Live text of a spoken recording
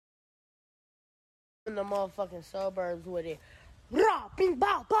In the motherfucking suburbs with it. Rah, bing,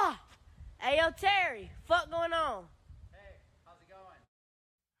 bah, bah. Hey, yo, Terry, fuck going on? Hey, how's it going?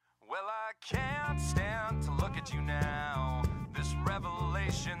 Well, I can't stand to look at you now. This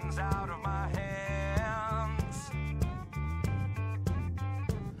revelation's out of my hands.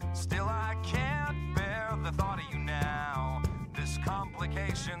 Still, I can't bear the thought of you now. This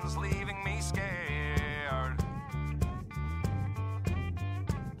complication's leaving me scared.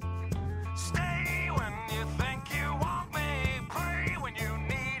 Stay when you think you want me. Pray when you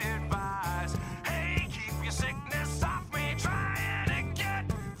need advice. Hey, keep your sickness off me. Trying to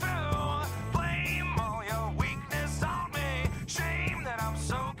get through. Blame all your weakness on me. Shame that I'm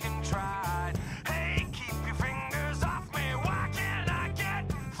so contrite. Hey, keep your fingers off me. Why can't I get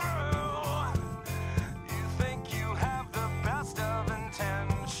through? You think you have the best of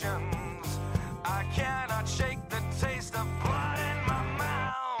intentions. I cannot shake the taste of blood in my mouth.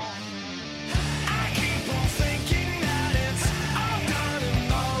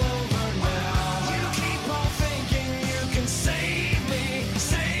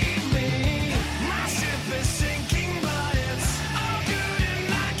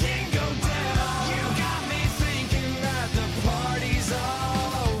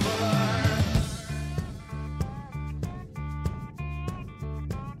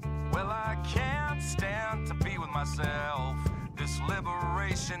 Myself, this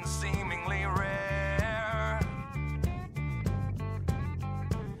liberation seemingly rare,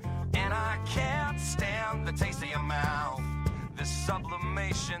 and I can't stand the taste of your mouth. This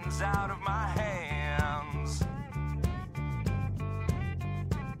sublimation's out of my hands.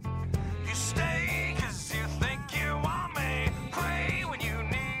 You stay 'cause you think you want me. Pray when you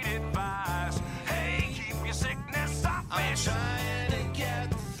need advice. Hey, keep your sickness off me. I'm trying to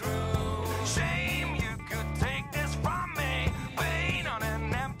get through. Shame you could take this from me. Pain on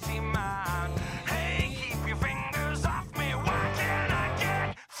an empty mind. Hey, keep your fingers off me. Why can't I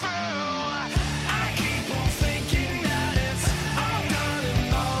get through? I keep on thinking that it's all done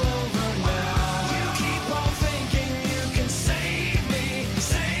and all over now. You keep on thinking you can save me,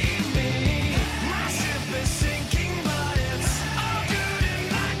 save me. My ship is sinking, but it's all good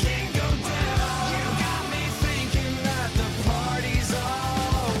and I can't go down. You got me thinking that the party's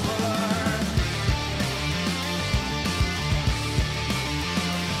all over.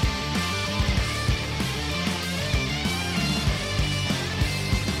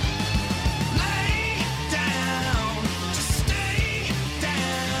 Lay down, just stay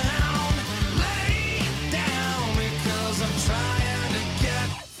down. Lay down because I'm trying to get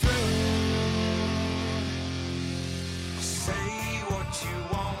through. Say what you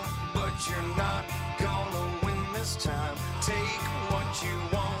want, but you're not gonna win this time. Take what you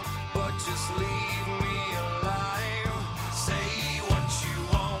want, but just leave me alive. Say what you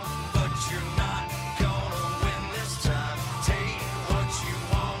want, but you're not gonna win this time. Take what you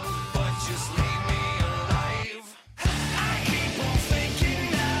want, but just leave me alive. I keep on thinking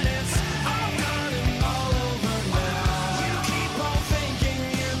that it's all done and all over now. You keep on thinking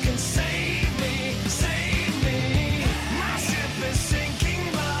you can save me, save me. My ship is sinking,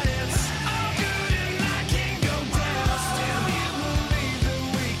 but it's all good and I can't go down. Still you believe that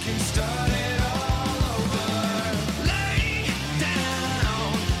we can start it all over. Lay down,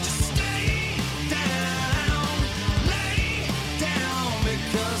 just stay down. Lay down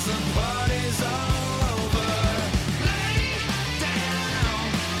because the party's all over. Lay down,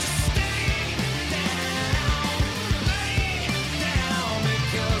 just stay down. Lay down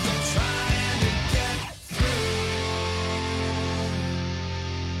because I'm trying to get through.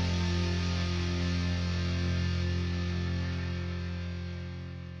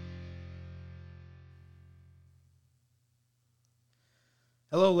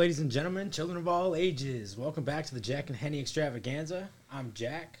 Hello, ladies and gentlemen, children of all ages. Welcome back to the Jack and Henny Extravaganza. I'm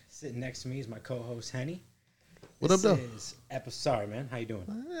Jack. Sitting next to me is my co-host, Henny. What up, though? This is Sorry, man. How you doing?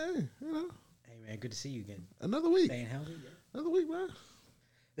 Hey, Hey, man. Good to see you again. another week. Staying healthy? Yeah. Another week, man.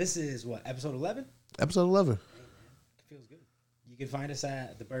 This is, what, episode 11? Episode 11. It feels good. You can find us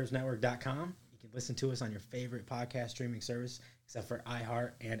at theburbsnetwork.com. You can listen to us on your favorite podcast streaming service, except for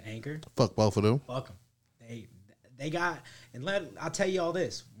iHeart and Anchor. Fuck both of them. Fuck them. They got, and I'll tell you all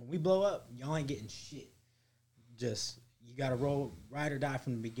this. When we blow up, y'all ain't getting shit. Just, you got to roll, ride or die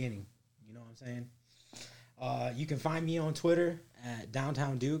from the beginning. You know what I'm saying? You can find me on Twitter at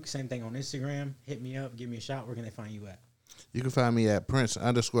Downtown Duke. Same thing on Instagram. Hit me up. Give me a shout. Where can they find you at? You can find me at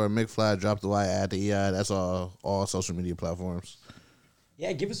Prince_McFlei, drop the Y at the EI. That's all social media platforms.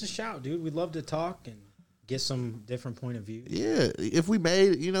 Yeah, give us a shout, dude. We'd love to talk and get some different point of view. Yeah, if we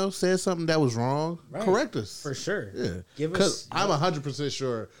made, said something that was wrong, Right. correct us. For sure. Yeah. Give Because us. I'm 100%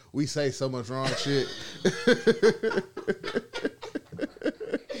 sure we say so much wrong shit.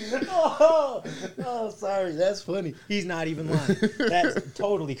 Oh, sorry. That's funny. He's not even lying. That's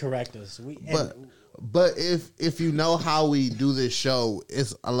totally correct us. But if you know how we do this show,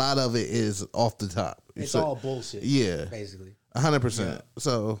 it's a lot of it is off the top. It's all bullshit. Yeah. Basically. 100%.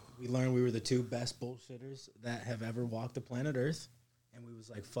 So We learned we were the two best bullshitters that have ever walked the planet Earth. And we was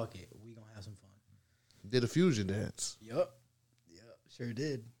like, fuck it. We gonna have some fun. did a fusion dance. Yep. Sure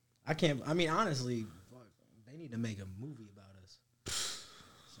did. Honestly, fuck, they need to make a movie about us.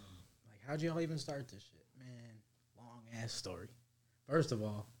 So, how'd y'all even start this shit? Man, long ass story. First of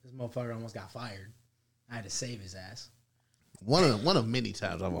all, this motherfucker almost got fired. I had to save his ass. One of many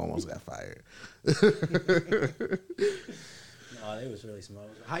times I've almost got fired. No, they was really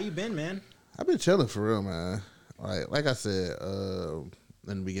smoked. How you been, man? I've been chilling for real, man. Like I said in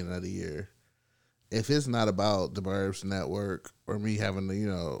the beginning of the year, if it's not about the Burbs Network or me having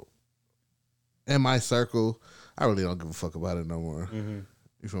to, in my circle, I really don't give a fuck about it no more. Mm-hmm.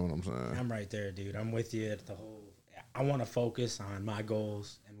 You feel what I'm saying? I'm right there, dude. I'm with you at the whole. I want to focus on my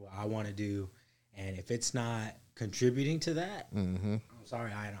goals and what I want to do, and if it's not contributing to that, I'm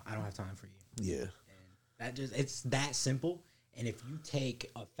sorry, I don't have time for you. Yeah. And it's that simple. And if you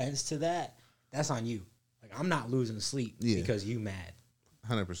take offense to that, that's on you. Like, I'm not losing sleep because you mad.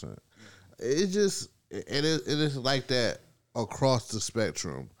 100%. It is like that across the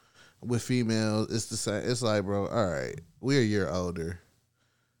spectrum. With females, it's the same. It's like, bro, all right, we're a year older.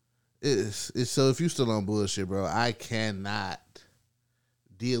 It's so if you still on bullshit, bro, I cannot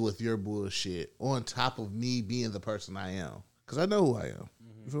deal with your bullshit on top of me being the person I am. Because I know who I am.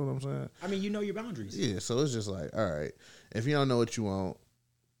 You feel what I'm saying? I mean, you know your boundaries. Yeah, so it's just like, all right, if you don't know what you want,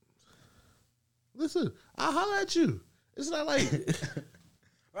 listen, I'll holler at you. It's not like...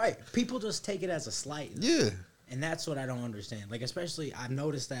 Right. People just take it as a slight. Yeah. And that's what I don't understand. Like, especially, I've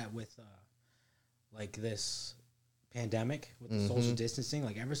noticed that with, this pandemic, with the social distancing.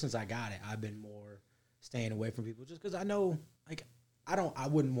 Like, ever since I got it, I've been more staying away from people just because I know, like, I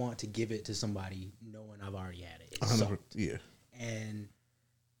wouldn't want to give it to somebody knowing I've already had it. It sucked. Yeah. And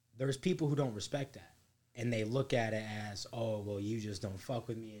there's people who don't respect that. And they look at it as, oh, well, you just don't fuck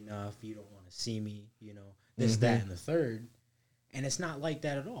with me enough. You don't want to see me, this, that, and the third. And it's not like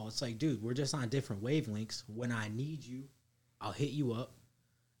that at all. It's like, dude, we're just on different wavelengths. When I need you, I'll hit you up.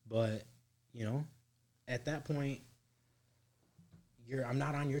 But, at that point, I'm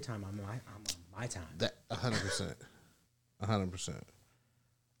not on your time. I'm on my time. That 100%. 100%.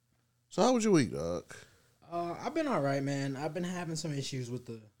 So how was your week, dog? I've been all right, man. I've been having some issues with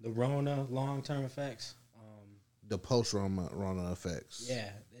the Rona long-term effects. The post-Rona effects. Yeah,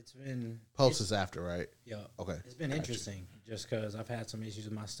 it's been... Post is after, right? Yeah. Okay. It's been interesting just because I've had some issues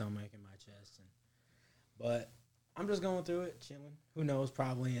with my stomach and my chest. But I'm just going through it, chilling. Who knows?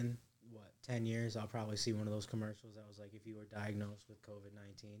 Probably in, 10 years, I'll probably see one of those commercials that was like, if you were diagnosed with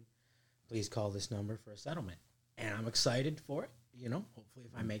COVID-19, please call this number for a settlement. And I'm excited for it, hopefully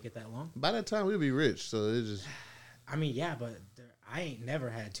if I make it that long. By that time, we'll be rich, so it's just... I mean, yeah, but I ain't never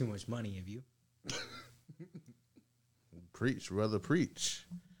had too much money, have you? Preach, brother, preach.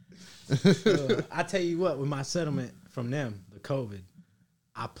 I tell you what, with my settlement from them, the COVID,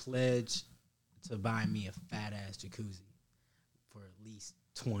 I pledged to buy me a fat-ass jacuzzi for at least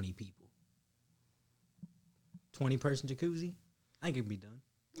 20 people. 20-person jacuzzi? I think it'd be done.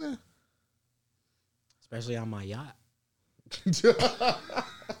 Yeah. Especially on my yacht.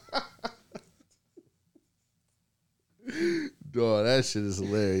 Dog, that shit is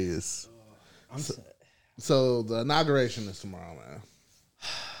hilarious. So the inauguration is tomorrow, man.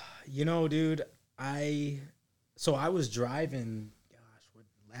 Dude, I was driving,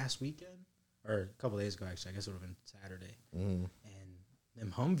 last weekend? Or a couple days ago, actually. I guess it would have been Saturday. And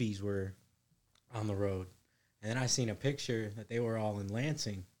them Humvees were on the road. And then I seen a picture that they were all in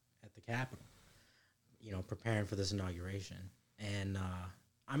Lansing at the Capitol, preparing for this inauguration. And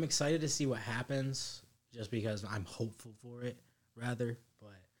I'm excited to see what happens just because I'm hopeful for it, rather.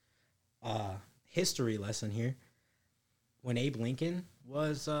 But history lesson here. When Abe Lincoln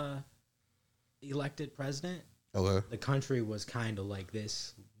was elected president, Okay. the country was kind of like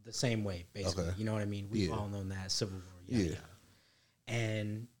this, the same way, basically. Okay. You know what I mean? We've all known that, Civil War. Yada.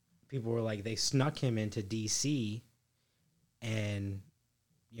 And people were like, they snuck him into D.C. and,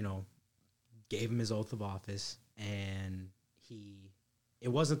 gave him his oath of office, and it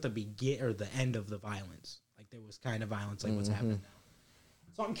wasn't the begin or the end of the violence. Like, there was kind of violence like what's happening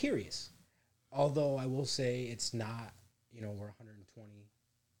now. So I'm curious. Although I will say it's not, we're 120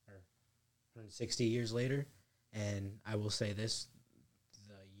 or 160 years later. And I will say this,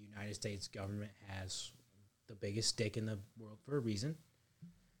 the United States government has the biggest dick in the world for a reason.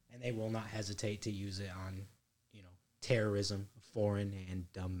 And they will not hesitate to use it on, terrorism, foreign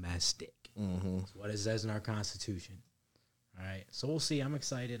and domestic. That's what it says in our Constitution. All right. So we'll see. I'm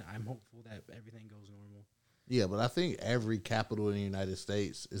excited. I'm hopeful that everything goes normal. Yeah, but I think every capital in the United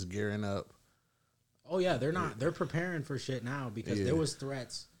States is gearing up. Oh, yeah. They're preparing for shit now because there was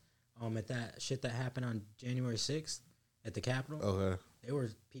threats at that shit that happened on January 6th at the Capitol. Okay. There were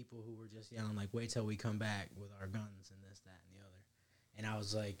people who were just yelling, like, wait till we come back with our guns and this, that, and the other. And I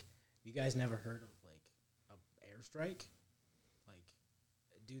was like, you guys never heard of, like, an airstrike? Like,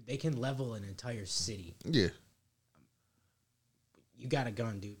 dude, they can level an entire city. Yeah. You got a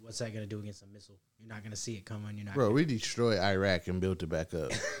gun, dude. What's that going to do against a missile? You're not going to see it coming. Bro, we destroyed Iraq and built it back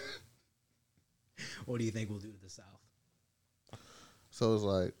up. What do you think we'll do to the South? So it's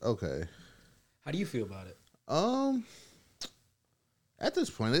like, okay. How do you feel about it? At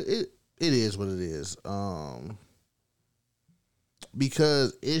this point, it is what it is.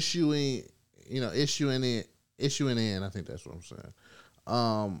 Because issuing in, I think that's what I'm saying.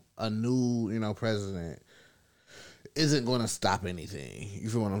 A new, president isn't going to stop anything. You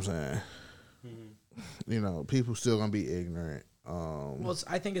feel what I'm saying? Mm-hmm. People still going to be ignorant. Well,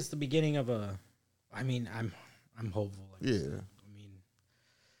 I think it's the beginning of I'm hopeful. Yeah.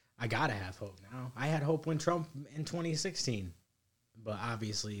 I gotta have hope now. I had hope when Trump in 2016, but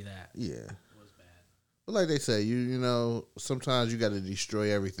obviously that was bad. But like they say, you sometimes you got to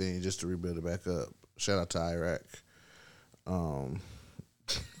destroy everything just to rebuild it back up. Shout out to Iraq.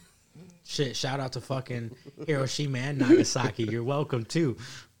 Shit, shout out to fucking Hiroshima and Nagasaki. You're welcome too.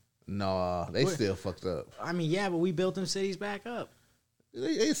 No, they still fucked up. Yeah, but we built them cities back up.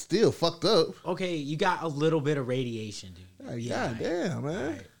 They still fucked up. Okay, you got a little bit of radiation, dude. God damn,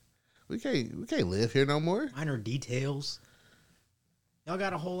 man. Right. We can't live here no more. Minor details. Y'all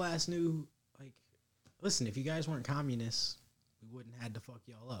got a whole ass new, listen, if you guys weren't communists, we wouldn't have had to fuck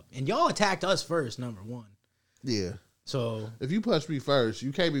y'all up. And y'all attacked us first, number one. Yeah. So if you punch me first,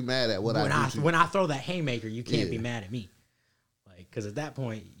 you can't be mad at what I do to you. When I throw that haymaker, you can't be mad at me. Because at that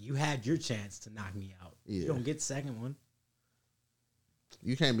point, you had your chance to knock me out. Yeah. You don't get the second one.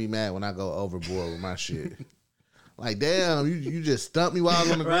 You can't be mad when I go overboard with my shit. Like, damn, you just stumped me while I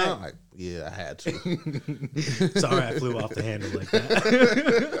was on the ground? Like, yeah, I had to. Sorry, I flew off the handle like that.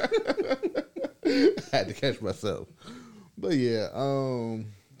 I had to catch myself. But yeah.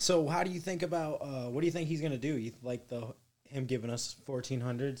 So how do you think about, what do you think he's going to do? You like him giving us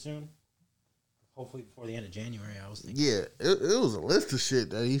 1,400 soon? Hopefully before the end of January, I was thinking. Yeah, it was a list of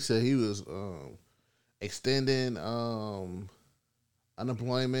shit that he said he was extending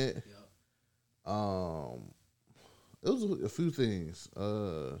unemployment. Yep. It was a few things.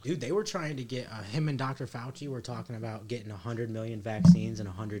 Dude, they were trying to get him and Dr. Fauci were talking about getting 100 million vaccines in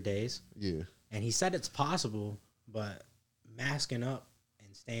 100 days. Yeah. And he said it's possible, but masking up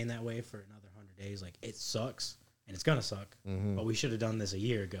and staying that way for another 100 days, it sucks. And it's going to suck. Mm-hmm. But we should have done this a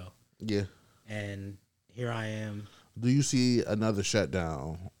year ago. Yeah. And here I am. Do you see another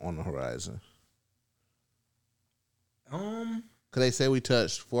shutdown on the horizon? Because they say we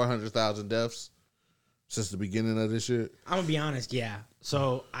touched 400,000 deaths since the beginning of this shit. I'm going to be honest, yeah.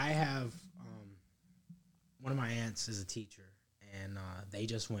 So I have one of my aunts is a teacher, and they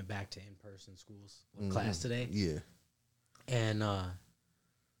just went back to in-person schools class today. Yeah. And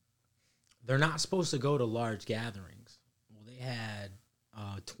they're not supposed to go to large gatherings. Well, they had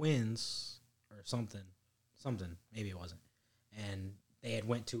twins or something, maybe it wasn't. And they had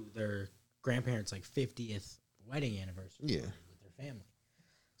went to their grandparents' 50th wedding anniversary with their family.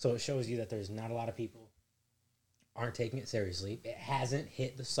 So it shows you that there's not a lot of people aren't taking it seriously. It hasn't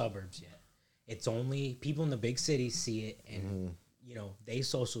hit the suburbs yet. It's only people in the big cities see it, and they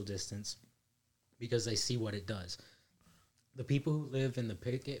social distance because they see what it does. The people who live in the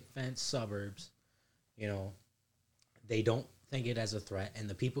picket fence suburbs, they don't think it as a threat, and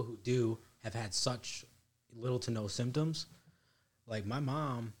the people who do have had such little to no symptoms. Like my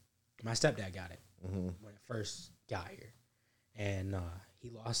stepdad got it when it first got here, and he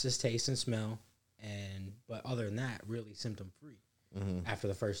lost his taste and smell, but other than that, really symptom free after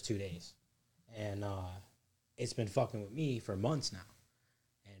the first 2 days, and it's been fucking with me for months now,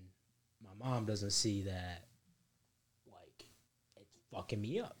 and my mom doesn't see that it's fucking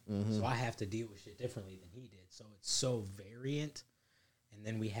me up, so I have to deal with shit differently than he did. So it's so variant, and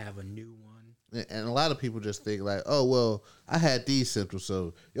then we have a new one. And a lot of people just think oh, well, I had these symptoms,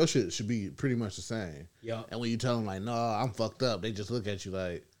 so your shit should be pretty much the same. Yep. And when you tell them no, I'm fucked up, they just look at you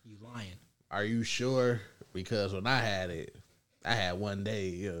like, you lying. Are you sure? Because when I had it, I had one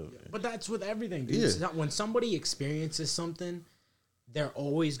day. But that's with everything, dude. Yeah. It's not- when somebody experiences something, they're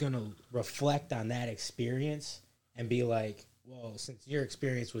always going to reflect on that experience and be like, well, since your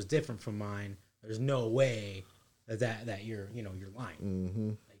experience was different from mine, there's no way that you're lying. Mm-hmm.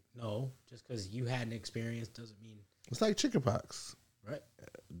 Like, no, just because you had an experience doesn't mean. It's like chickenpox. Right.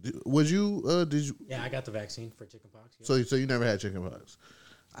 Was you? Did you? Yeah, I got the vaccine for chickenpox. Yeah. So you never had chickenpox?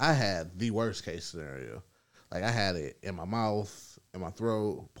 I had the worst case scenario. Like I had it in my mouth, in my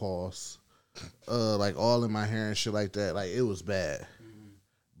throat, pulse, like all in my hair and shit like that. Like it was bad. Mm-hmm.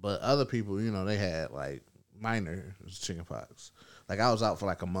 But other people, they had like minor chickenpox. Like I was out for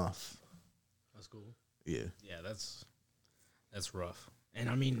like a month. That's cool. Yeah. Yeah, that's rough. And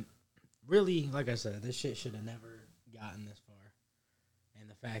I mean, really, like I said, this shit should have never gotten this far. And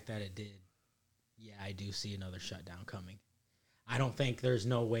the fact that it did, yeah, I do see another shutdown coming. I don't think there's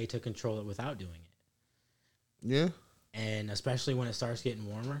no way to control it without doing it. Yeah. And especially when it starts getting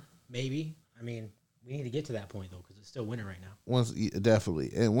warmer, maybe. I mean, we need to get to that point, though, because it's still winter right now.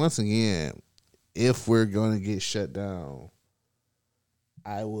 Definitely. And once again, if we're going to get shut down,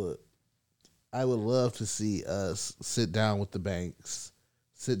 I would love to see us sit down with the banks,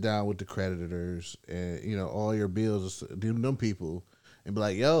 sit down with the creditors, and, all your bills, them people, and be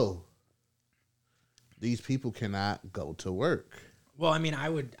like, yo, these people cannot go to work. Well, I mean,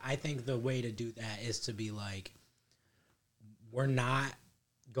 I think the way to do that is to be like, we're not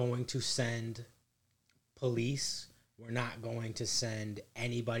going to send police. We're not going to send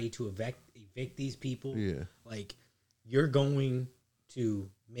anybody to evict these people. Yeah. Like, you're going to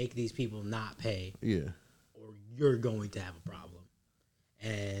make these people not pay. Yeah. Or you're going to have a problem.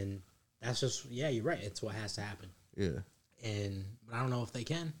 And that's just, yeah, you're right. It's what has to happen. Yeah. But I don't know if they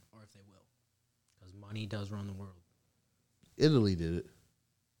can or if they will. Because money does run the world. Italy did it.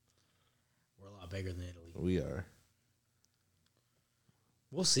 We're a lot bigger than Italy. We are.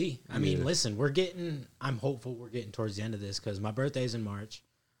 We'll see. I mean, listen, I'm hopeful we're getting towards the end of this because my birthday's in March.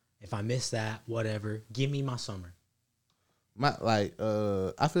 If I miss that, whatever, give me my summer. I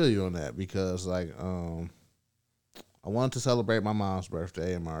feel you on that because I wanted to celebrate my mom's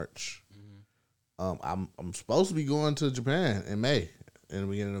birthday in March. Mm-hmm. I'm supposed to be going to Japan in May, in the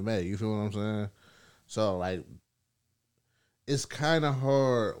beginning of May. You feel what I'm saying? So like, it's kind of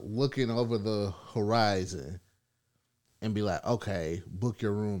hard looking over the horizon and be like, okay, book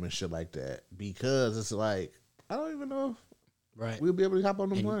your room and shit like that because it's like I don't even know if we'll be able to hop on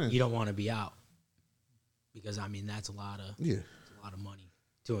the plane. You don't want to be out because I mean that's a lot of money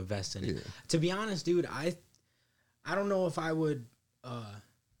to invest in it. To be honest, dude, I don't know if I would.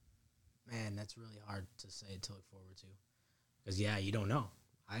 Man, that's really hard to say to look forward to because you don't know.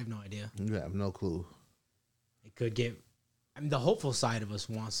 I have no idea. You have no clue. It could get. I mean, the hopeful side of us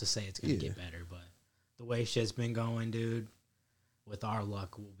wants to say it's gonna get better, but the way shit's been going, dude, with our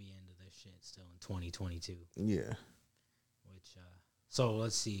luck, we'll be into this shit still in 2022. Yeah. Which, so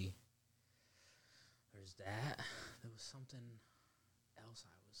let's see. There's that. There was something else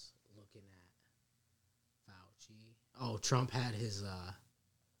I was looking at. Fauci. Oh, Trump had his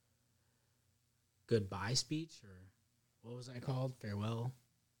goodbye speech, or what was that called? Farewell.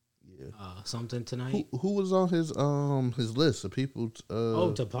 Yeah. Something tonight. Who was on his list of people?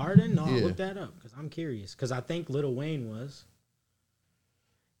 To pardon? No, I'll look that up because I'm curious. Because I think Lil Wayne was.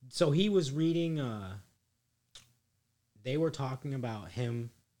 So he was reading. They were talking about him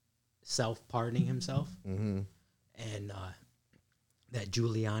self-pardoning himself, and that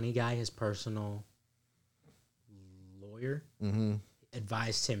Giuliani guy, his personal lawyer,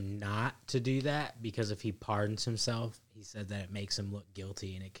 advised him not to do that because if he pardons himself, he said that it makes him look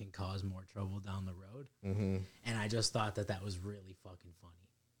guilty and it can cause more trouble down the road. And I just thought that was really fucking funny.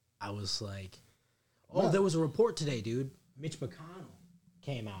 I was like, there was a report today, dude. Mitch McConnell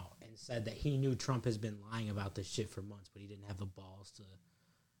came out and said that he knew Trump has been lying about this shit for months, but he didn't have the balls to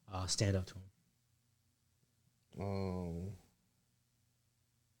stand up to him.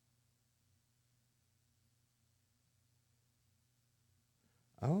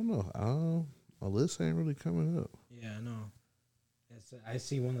 I don't know. My list ain't really coming up. Yeah, I know. I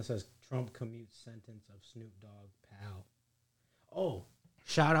see one that says Trump commutes sentence of Snoop Dogg pal. Oh,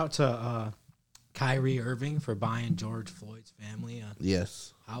 shout out to Kyrie Irving for buying George Floyd's family a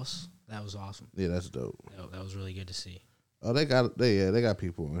house. That was awesome. Yeah, that's dope. That was really good to see. Oh, they got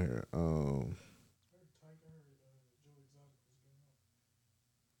people in here.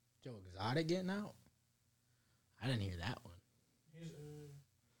 Joe Exotic getting out? I didn't hear that one.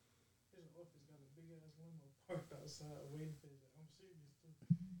 His office got a big ass limo parked outside waiting for his. I'm serious too.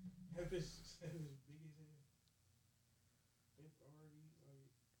 That bitch said it was big as hell. They already like.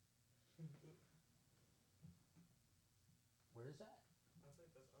 Where is that? I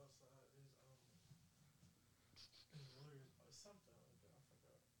think that's outside. His lawyers or something like that. I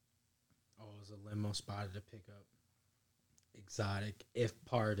forgot. Oh, it was a limo spotted to pick up Exotic, if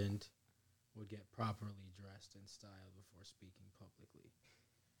pardoned, would get properly dressed in style before speaking publicly.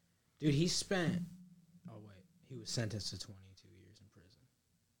 Dude, he spent... Oh, wait. He was sentenced to 22 years in prison.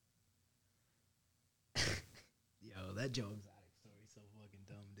 Yo, that Joe Exotic story is so fucking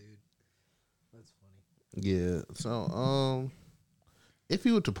dumb, dude. That's funny. Yeah. So, if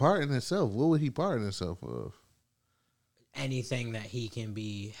he were to pardon himself, what would he pardon himself of? Anything that he can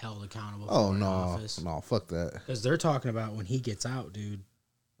be held accountable for Oh in no, office. no, fuck that. Because they're talking about when he gets out, dude.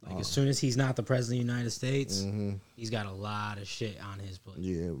 Like, as soon as he's not the president of the United States, he's got a lot of shit on his plate.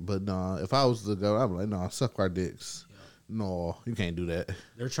 Yeah, but nah, if I was the governor, I'd be like, nah, suck our dicks. Yep. No, you can't do that.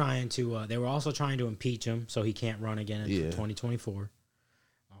 They're trying to. They were also trying to impeach him so he can't run again in 2024.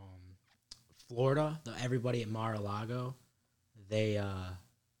 Florida, everybody at Mar-a-Lago, they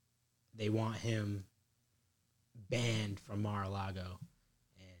want him banned from Mar-a-Lago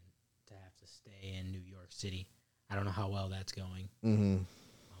and to have to stay in New York City. I don't know how well that's going.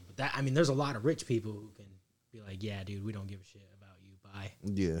 But that, I mean, there's a lot of rich people who can be like, yeah, dude, we don't give a shit about you. Bye.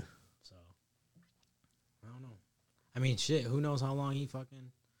 Yeah. So, I don't know. I mean, shit, who knows how long he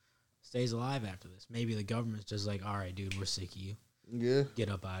fucking stays alive after this. Maybe the government's just like, all right, dude, we're sick of you. Yeah. Get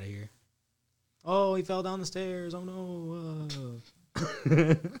up out of here. Oh, he fell down the stairs. Oh, no.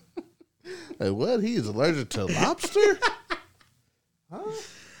 Like, what? He is allergic to lobster? Huh?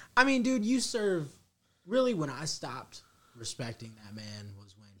 I mean, dude, you serve... Really, when I stopped respecting that man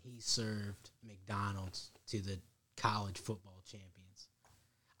was when he served McDonald's to the college football champions.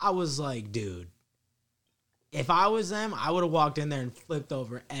 I was like, dude, if I was them, I would have walked in there and flipped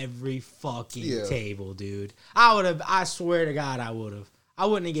over every fucking table, dude. I swear to God, I would have. I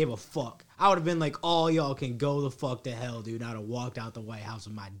wouldn't have gave a fuck. I would have been like, all y'all can go the fuck to hell, dude. I'd have walked out the White House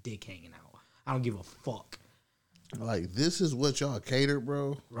with my dick hanging out. I don't give a fuck. Like, this is what y'all catered,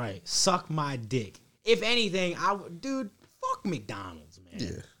 bro? Right. Suck my dick. If anything, dude, fuck McDonald's, man.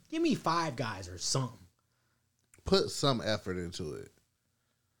 Yeah. Give me Five Guys or something. Put some effort into it.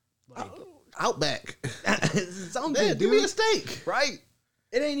 Like, Outback. something, Man, dude. give me a steak. Right?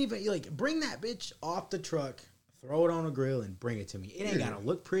 It ain't even, like, bring that bitch off the truck, throw it on a grill, and bring it to me. It ain't got to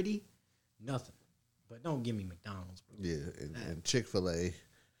look pretty. Nothing. But don't give me McDonald's, bro. Yeah, and Chick-fil-A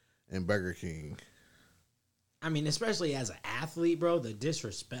and Burger King. I mean, especially as an athlete, bro, the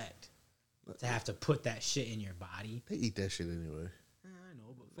disrespect to have to put that shit in your body. They eat that shit anyway. I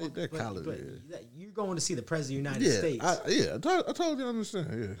know, but They're college. you're going to see the president of the United States. I totally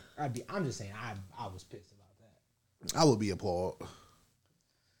understand. Yeah, I'm just saying, I was pissed about that. I would be appalled.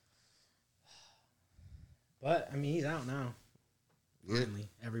 But I mean, he's out now. Yeah. Finally,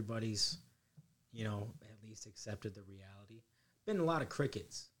 everybody's, at least accepted the reality. Been a lot of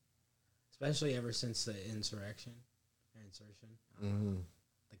crickets, especially ever since the insertion,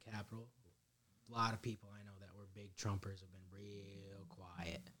 the Capitol. A lot of people I know that were big Trumpers have been real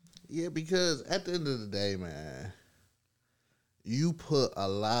quiet. Yeah, because at the end of the day, man, you put a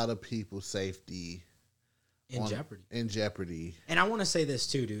lot of people's safety In jeopardy. In jeopardy. And I want to say this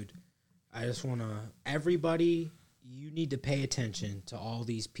too, dude. I just want to, everybody, you need to pay attention to all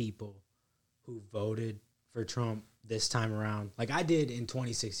these people who voted for Trump this time around. Like I did in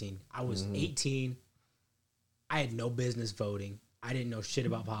 2016. I was 18. I had no business voting. I didn't know shit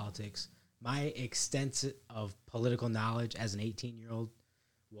about politics. My extent of political knowledge as an 18-year-old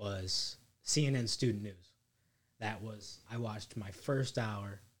was CNN Student News. I watched my first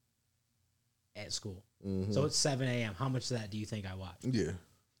hour at school. So it's 7 a.m. How much of that do you think I watched? Yeah.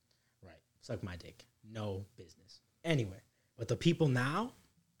 Right. Suck my dick. No business. Anyway, but the people now,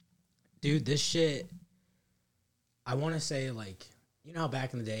 dude, this shit, I want to say, like, you know how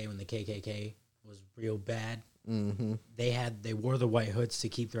back in the day when the KKK was real bad? They wore the white hoods to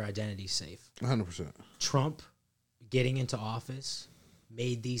keep their identities safe. 100%. Trump getting into office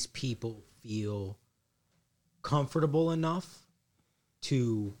made these people feel comfortable enough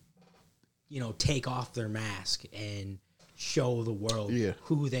to, take off their mask and show the world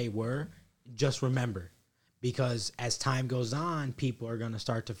who they were. Just remember, because as time goes on, people are going to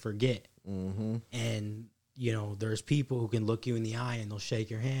start to forget. And, there's people who can look you in the eye and they'll shake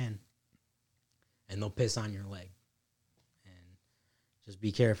your hand and they'll piss on your leg. And just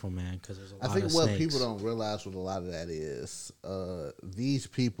be careful, man, because there's a lot of snakes. I think what people don't realize with a lot of that is these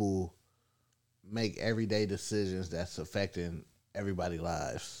people make everyday decisions that's affecting everybody's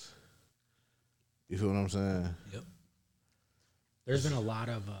lives. You feel what I'm saying? Yep. There's been a lot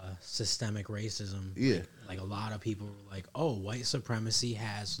of systemic racism. Yeah. Like a lot of people were like, oh, white supremacy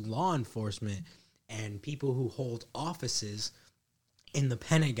has law enforcement and people who hold offices in the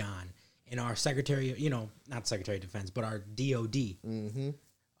Pentagon, in our Secretary, not Secretary of Defense, but our DOD.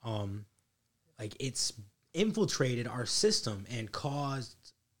 Like it's infiltrated our system and caused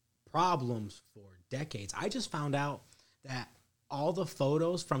problems for decades. I just found out that all the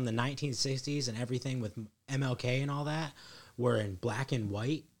photos from the 1960s and everything with MLK and all that were in black and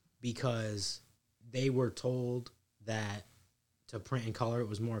white because they were told that to print in color it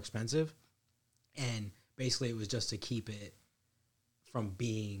was more expensive. And basically it was just to keep it from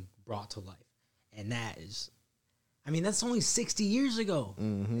being brought to life. And that is, I mean, that's only 60 years ago.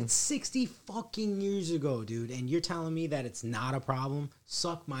 It's 60 fucking years ago, dude. And you're telling me that it's not a problem?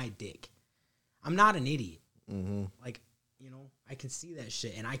 Suck my dick. I'm not an idiot. Like, I can see that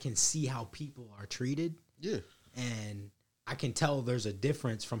shit, and I can see how people are treated. Yeah. And I can tell there's a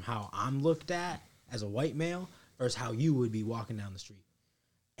difference from how I'm looked at as a white male versus how you would be walking down the street.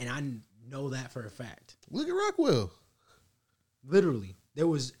 And I know that for a fact. Look at Rockwell. Literally. There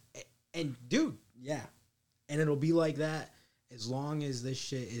was, and dude, yeah. And it'll be like that as long as this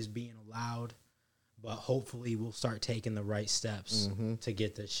shit is being allowed. But hopefully we'll start taking the right steps to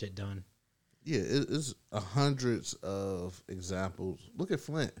get this shit done. Yeah, it's hundreds of examples. Look at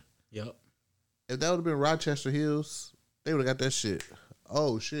Flint. Yep. If that would have been Rochester Hills, they would have got that shit.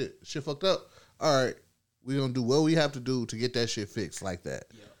 Oh, shit. Shit fucked up. All right. We're going to do what we have to do to get that shit fixed like that.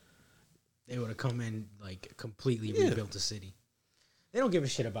 Yep. They would have come in, like, completely rebuilt the city. They don't give a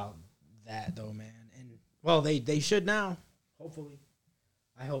shit about that, though, man. And, well, they should now. Hopefully.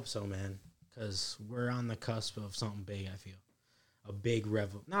 I hope so, man. Because we're on the cusp of something big, I feel. A big,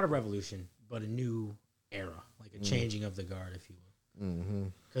 not a revolution, but a new era. Like a changing of the guard, if you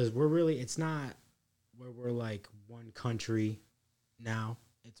will. Because we're really, it's not where we're like one country now.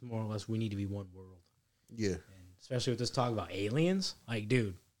 It's more or less we need to be one world. Yeah. And especially with this talk about aliens. Like,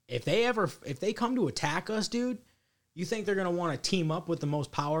 dude, if they come to attack us, dude, you think they're going to want to team up with the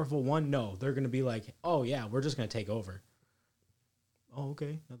most powerful one? No. They're going to be like, oh, yeah, we're just going to take over. Oh,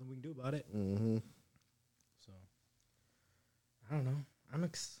 okay. Nothing we can do about it. So, I don't know. Man, fuck.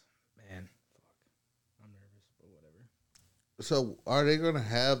 I'm nervous, but whatever. So, are they going to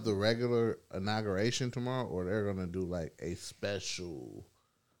have the regular inauguration tomorrow, or they're going to do like a special,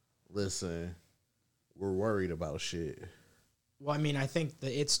 listen, we're worried about shit? Well, I mean, I think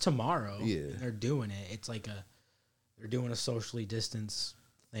that it's tomorrow. Yeah. They're doing it. It's like they're doing a socially distanced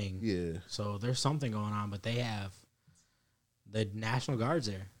thing. Yeah. So, there's something going on, but they have the National Guard's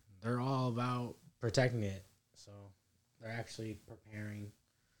there. They're all about protecting it. So, they're actually preparing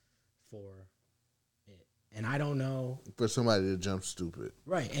for it. And I don't know. For somebody to jump stupid.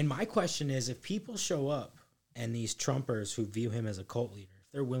 Right. And my question is, if people show up and these Trumpers who view him as a cult leader,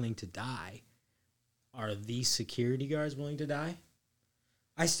 if they're willing to die, are these security guards willing to die?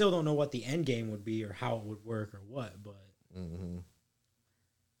 I still don't know what the end game would be or how it would work or what, but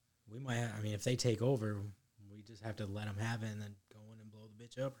we might have, I mean, if they take over, we just have to let them have it and then go in and blow the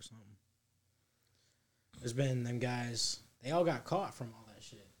bitch up or something. There's been them guys, they all got caught from all that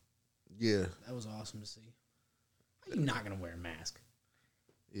shit. Yeah. That was awesome to see. How you not going to wear a mask?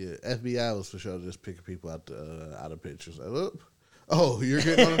 Yeah, FBI was for sure just picking people out of pictures. Like, look, oh, you're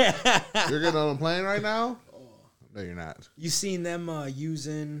getting on a plane right now? Oh. No, you're not. You seen them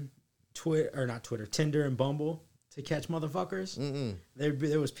using Tinder and Bumble to catch motherfuckers?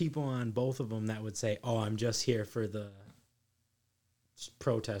 There was people on both of them that would say, "Oh, I'm just here for the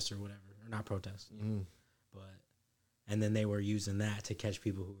protest or whatever, or not protest." But and then they were using that to catch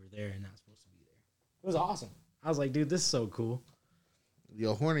people who were there and not supposed to be there. It was awesome. I was like, dude, this is so cool.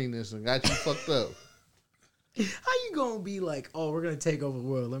 Your horniness and got you fucked up. How you gonna be like, oh, we're gonna take over the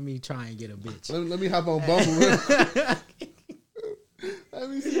world? Let me try and get a bitch. Let me hop on Bumble real quick. Let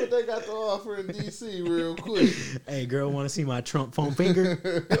me see what they got to offer in D.C. real quick. Hey, girl, want to see my Trump phone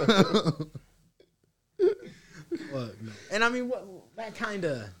finger? Look, no. And I mean, what that kind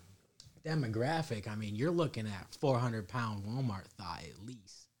of demographic, I mean, you're looking at 400-pound Walmart thigh at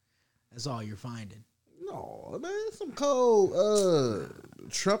least. That's all you're finding. No, man, some cold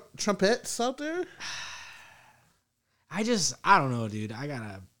trumpets out there. I don't know, dude. I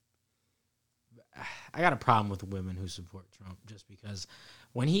got a problem with women who support Trump just because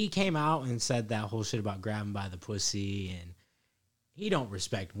when he came out and said that whole shit about grabbing by the pussy and he don't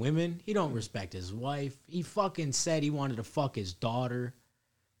respect women. He don't respect his wife. He fucking said he wanted to fuck his daughter.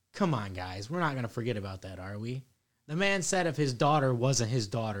 Come on, guys. We're not going to forget about that, are we? The man said if his daughter wasn't his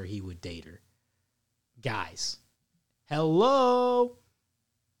daughter, he would date her. Guys. Hello?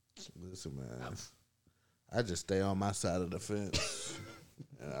 Listen, man. I just stay on my side of the fence.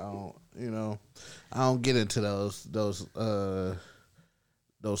 And I don't get into those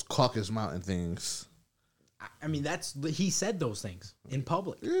Caucasus Mountain things. I mean, he said those things in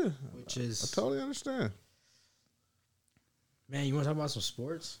public. Yeah, which is I totally understand. Man, you want to talk about some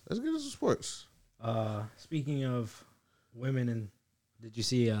sports? Let's get into sports. Speaking of women, and did you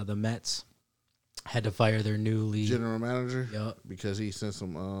see the Mets had to fire their new lead General manager? Yup. Because he sent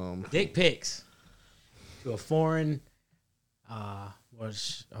some dick pics to a foreign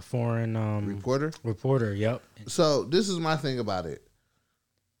reporter. Yep. So this is my thing about it.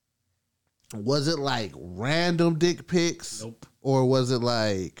 Was it like random dick pics? Nope. Or was it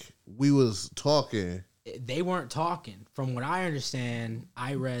like we was talking? They weren't talking. From what I understand,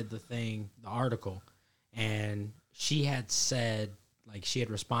 I read the article, and she had said, like, she had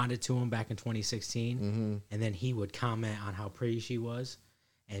responded to him back in 2016, and then he would comment on how pretty she was,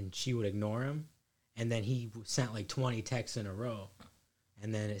 and she would ignore him, and then he sent like 20 texts in a row,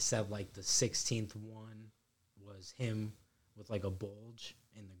 and then it said like the 16th one was him with like a bulge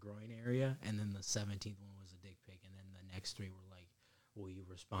in the groin area, and then the 17th one was a dick pic, and then the next 3 were like, will you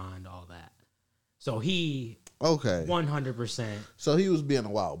respond, all that. So he 100%. So he was being a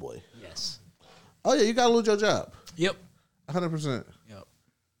wild boy. Yes. Oh yeah, you gotta lose your job. Yep. 100%. Yep.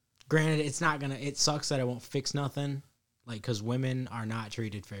 Granted, it sucks that it won't fix nothing, like, because women are not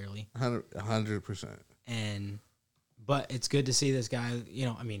treated fairly. 100%. But it's good to see this guy. You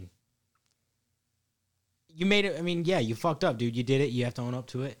know, I mean, you made it. I mean, yeah, you fucked up, dude. You did it. You have to own up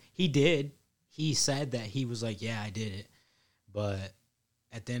to it. He did. He said that he was like, yeah, I did it. But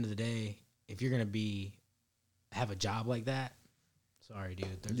at the end of the day, if you're gonna have a job like that, sorry,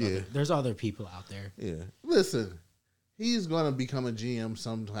 dude. There's other people out there. Yeah. Listen, he's gonna become a GM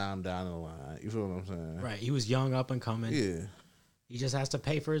sometime down the line. You feel what I'm saying? Right. He was young, up and coming. Yeah. He just has to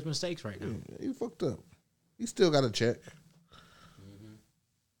pay for his mistakes right now. Yeah, he fucked up. He still got a check. Mm-hmm.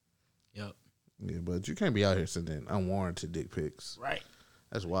 Yep. Yeah, but you can't be out here sending unwarranted dick pics. Right.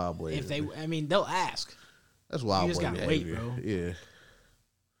 That's wild boy. They'll ask. That's wild boy. You just gotta behavior. wait, bro. Yeah.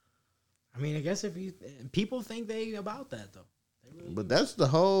 I mean, I guess people think they about that though. But that's the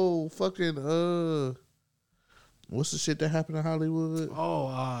whole fucking what's the shit that happened in Hollywood?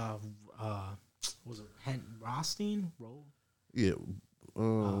 Oh, was it Rothstein? Yeah.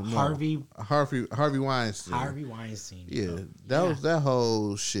 No. Harvey Weinstein. Harvey Weinstein. Yeah, that was that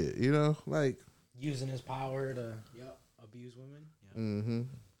whole shit. You know, like using his power to abuse women. Yep. Mm-hmm.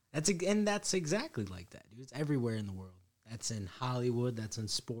 That's exactly like that, dude. It's everywhere in the world. That's in Hollywood. That's in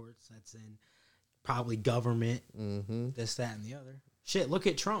sports. That's in probably government. Mm-hmm. This, that, and the other. Shit, look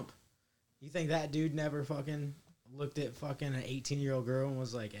at Trump. You think that dude never fucking looked at fucking an 18-year-old girl and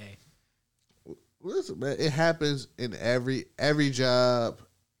was like, hey. Listen, man, it happens in every job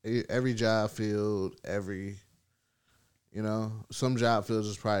field, some job fields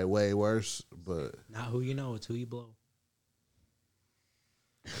is probably way worse, but Not who you know, it's who you blow.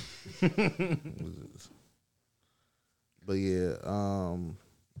 But yeah,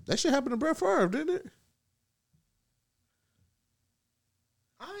 that shit happened to Brett Favre, didn't it?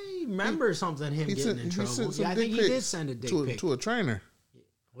 I remember something getting in trouble. Yeah, I think he did send a dick pic to a trainer.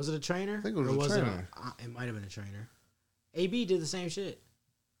 Was it a trainer? I think it was a trainer. It might have been a trainer. AB did the same shit.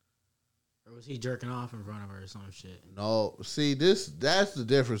 Or was he jerking off in front of her or some shit? No, see that's the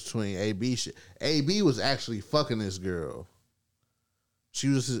difference between AB shit. AB was actually fucking this girl. She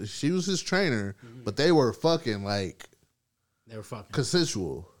was his trainer, but they were fucking like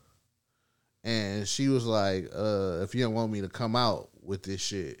consensual. And she was like, if you don't want me to come out with this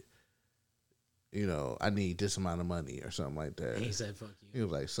shit, I need this amount of money or something like that. And he said, fuck you. He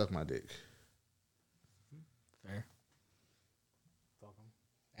was like, suck my dick. Fair. Fuck them.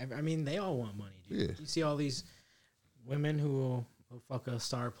 I mean, they all want money, dude. Yeah. You see all these women who will fuck a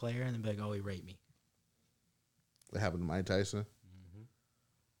star player and then be like, oh, he raped me. What happened to Mike Tyson? Mm-hmm.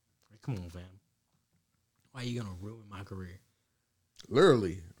 Like, come on, fam. Why are you going to ruin my career?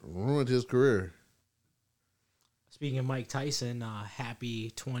 Literally ruined his career. Speaking of Mike Tyson,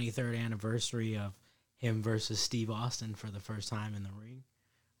 happy 23rd anniversary of him versus Steve Austin for the first time in the ring,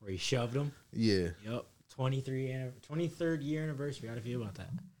 where he shoved him. Yeah. Yep. 23rd year anniversary. How do you feel about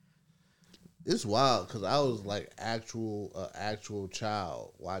that? It's wild because I was like actual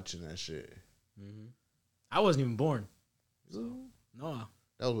child watching that shit. Mm-hmm. I wasn't even born. So, no.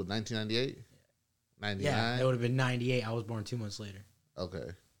 That was what, 1998? 99? Yeah, it would have been 98. I was born 2 months later. Okay.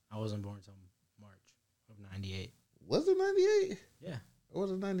 I wasn't born until March of 98. Was it 98? Yeah. Or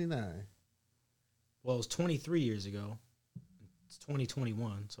was it 99? Well, it was 23 years ago. It's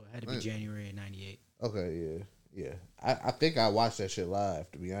 2021, so it had to be January of 98. Okay, yeah. I think I watched that shit live,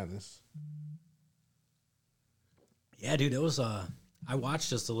 to be honest. Yeah, dude, it was I watched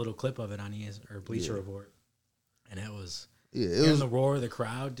just a little clip of it on Bleacher Report, and it was Yeah, it Hearing was. the roar of the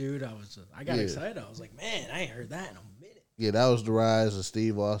crowd, dude. I got Yeah. excited. I was like, man, I ain't heard that in a minute. Yeah, that was the rise of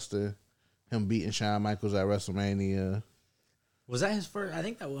Steve Austin. Him beating Shawn Michaels at WrestleMania. Was that his first? I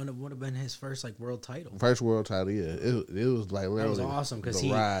think that would have been his first like world title. First world title, yeah. It was like literally That was awesome because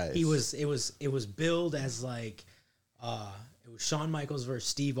it was billed as like it was Shawn Michaels versus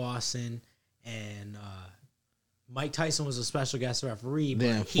Steve Austin, and Mike Tyson was a special guest referee. The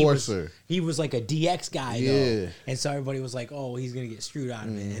But enforcer. he was like a DX guy, Yeah. though, and so everybody was like, "Oh, he's gonna get screwed out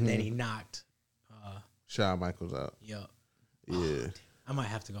of it," and then he knocked. Shawn Michaels out. Yup. Yeah. I might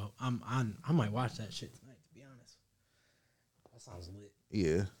have to go. I might watch that shit tonight. To be honest, that sounds lit.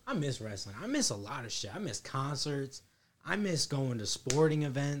 Yeah. I miss wrestling. I miss a lot of shit. I miss concerts. I miss going to sporting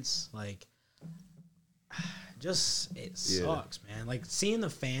events. Like, just it sucks, man. Like seeing the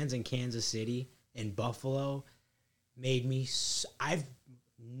fans in Kansas City and Buffalo made me. I've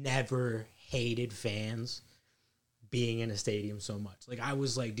never hated fans being in a stadium so much. Like I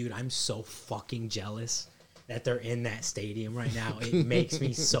was like, dude, I'm so fucking jealous that they're in that stadium right now. It makes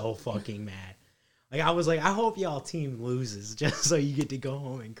me so fucking mad. Like I was like, I hope y'all team loses just so you get to go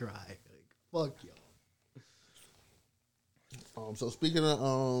home and cry. Like fuck y'all. So speaking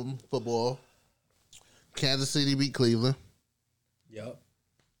of football, Kansas City beat Cleveland. Yep.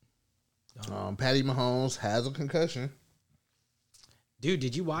 Patty Mahomes has a concussion. Dude,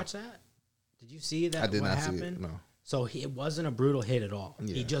 did you watch that? Did you see that? I did what not happened? see it. No. So it wasn't a brutal hit at all.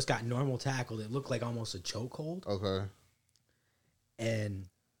 Yeah. He just got normal tackled. It looked like almost a chokehold. Okay. And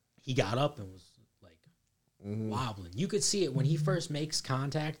he got up and was like wobbling. You could see it when he first makes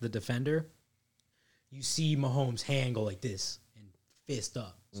contact, the defender. You see Mahomes' hand go like this and fist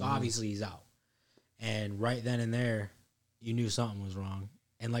up. So obviously he's out. And right then and there, you knew something was wrong.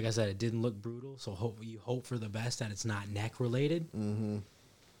 And like I said, it didn't look brutal. So you hope for the best that it's not neck related. Mm-hmm.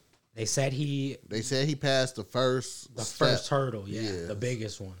 They said he passed the first first hurdle, Yeah. the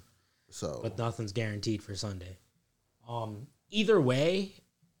biggest one. So, But nothing's guaranteed for Sunday. Either way,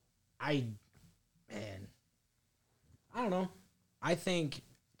 I don't know. I think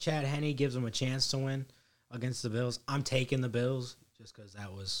Chad Henny gives him a chance to win against the Bills. I'm taking the Bills just because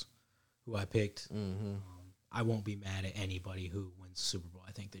that was who I picked. I won't be mad at anybody who wins the Super Bowl,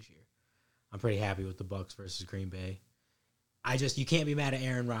 I think, this year. I'm pretty happy with the Bucs versus Green Bay. You can't be mad at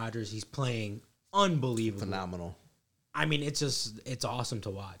Aaron Rodgers. He's playing unbelievable. phenomenal. I mean, it's awesome to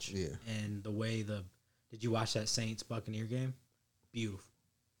watch. Yeah. And the way did you watch that Saints Buccaneer game? Beautiful.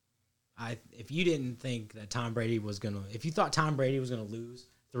 If you didn't think that if you thought Tom Brady was gonna lose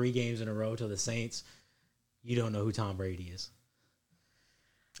 3 games in a row to the Saints, you don't know who Tom Brady is.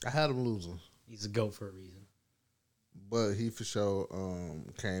 I had him losing, He's a GOAT for a reason. but he for sure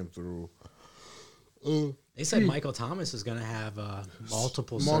came through. They said Michael Thomas is gonna have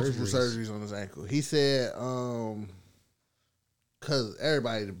multiple surgeries. On his ankle. He said, because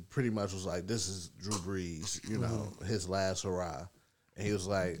everybody pretty much was like, "This is Drew Brees, his last hurrah," and he was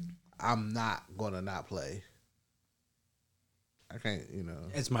like, "I'm not gonna not play. I can't,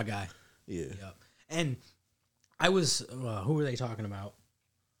 It's my guy. yeah, Yep. And I was who were they talking about?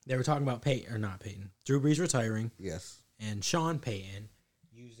 They were talking about Drew Brees retiring, yes, and Sean Payton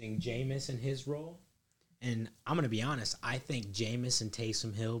using Jameis in his role. And I'm going to be honest, I think Jameis and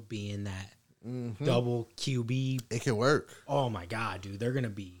Taysom Hill being that double QB, it can work." oh my God, dude, they're going to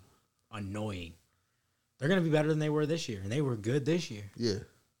be annoying. They're going to be better than they were this year, and they were good this year. Yeah,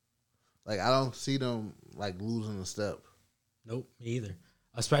 like I don't see them like losing a step. Nope, me either.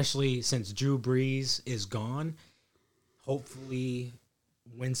 Especially since Drew Brees is gone. Hopefully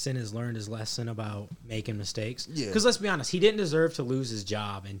Winston has learned his lesson about making mistakes. Yeah. Because let's be honest, he didn't deserve to lose his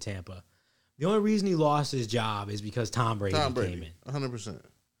job in Tampa. The only reason he lost his job is because Tom Brady came in. 100%.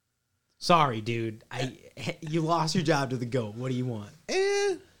 Sorry, dude. You lost your job to the GOAT. What do you want?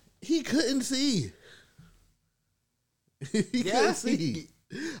 And he couldn't see. He couldn't see.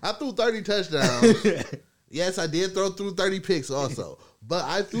 I threw 30 touchdowns. Yes, I did throw through 30 picks also, but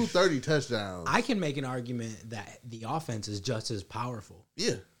I threw 30 touchdowns. I can make an argument that the offense is just as powerful.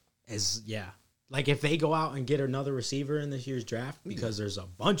 Yeah. Like if they go out and get another receiver in this year's draft, because there's a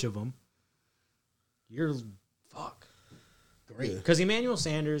bunch of them, you're great. Because Emmanuel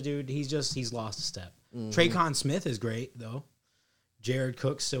Sanders, dude, he's lost a step. Traquan Smith is great though. Jared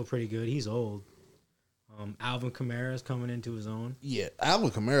Cook's still pretty good. He's old. Alvin Kamara is coming into his own. Yeah,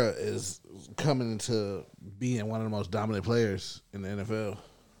 Alvin Kamara is coming into being one of the most dominant players in the NFL.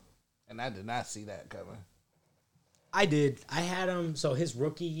 And I did not see that coming. I did. I had him. So his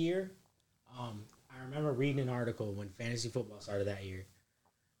rookie year, I remember reading an article when fantasy football started that year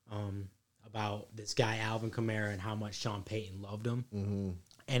about this guy, Alvin Kamara, and how much Sean Payton loved him. Mm-hmm.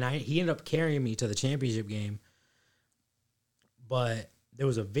 And he ended up carrying me to the championship game. But there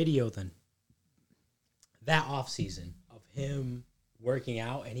was a video then that off season of him working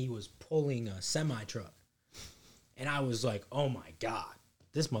out, and he was pulling a semi truck, and I was like, "Oh my god,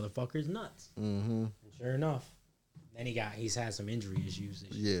 this motherfucker's nuts." Mm-hmm. And sure enough, then he's had some injury issues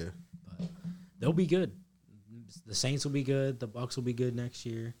this year. Yeah. But they'll be good. The Saints will be good. The Bucks will be good next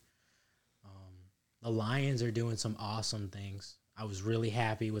year. The Lions are doing some awesome things. I was really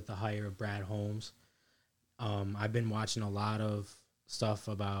happy with the hire of Brad Holmes. I've been watching a lot of stuff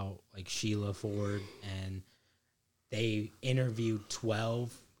about like Sheila Ford, and they interviewed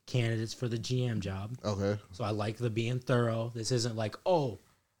 12 candidates for the GM job. Okay. So I like the being thorough. This isn't like, oh,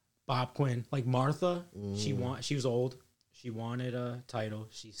 Bob Quinn, like Martha. She was old. She wanted a title.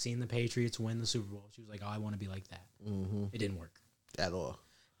 She's seen the Patriots win the Super Bowl. She was like, oh, I want to be like that. It didn't work At all.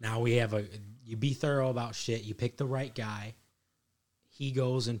 Now we have you be thorough about shit. You pick the right guy. He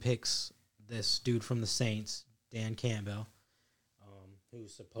goes and picks this dude from the Saints, Dan Campbell,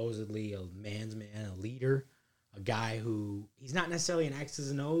 who's supposedly a man's man, a leader, a guy who he's not necessarily an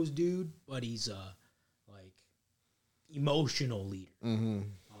X's and O's dude, but he's a like emotional leader.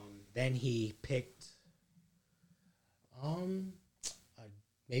 Then he picked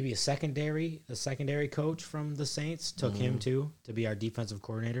maybe the secondary coach from the Saints, took him to be our defensive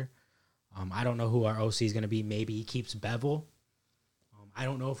coordinator. I don't know who our OC is going to be. Maybe he keeps Bevel. I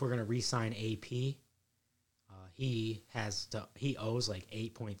don't know if we're going to re-sign AP. He owes like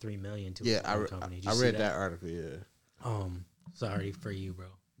 $8.3 million to his company. Did you I see read that article. Yeah. Sorry for you, bro,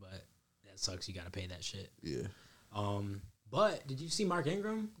 but that sucks. You got to pay that shit. Yeah. But did you see Mark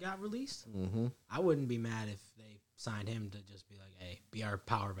Ingram got released? I wouldn't be mad if they signed him to just be like, hey, be our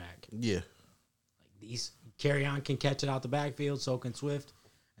power back. Yeah. Like these carry on can catch it out the backfield, so can Swift,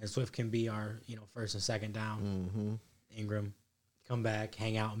 and Swift can be our first and second down. Ingram, come back,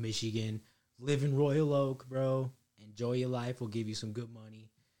 hang out in Michigan, live in Royal Oak, bro. Enjoy your life. We'll give you some good money.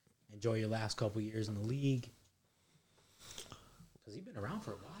 Enjoy your last couple years in the league. Because he's been around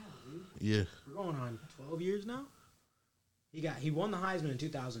for a while, dude. Yeah. We're going on 12 years now. He won the Heisman in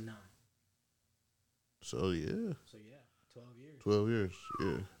 2009. So, yeah. 12 years. 12 years,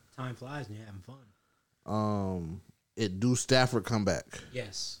 yeah. Time flies when you're having fun. Do Stafford come back?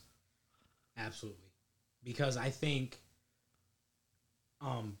 Yes. Absolutely. Because I think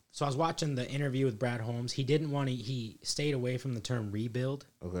so I was watching the interview with Brad Holmes. He stayed away from the term rebuild.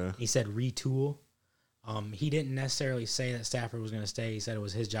 Okay. He said retool. He didn't necessarily say that Stafford was going to stay. He said it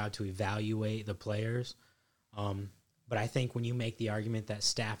was his job to evaluate the players. But I think when you make the argument that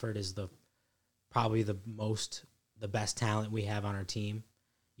Stafford is probably the best talent we have on our team,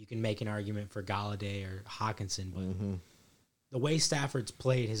 you can make an argument for Galladay or Hawkinson. But the way Stafford's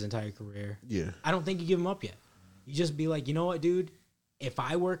played his entire career, I don't think you give him up yet. You just be like, you know what, dude? If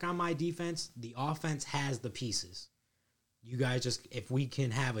I work on my defense, the offense has the pieces. You guys if we can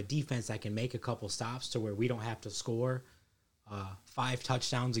have a defense that can make a couple stops to where we don't have to score 5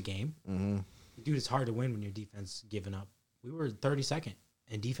 touchdowns a game. Dude, it's hard to win when your defense giving up. We were 32nd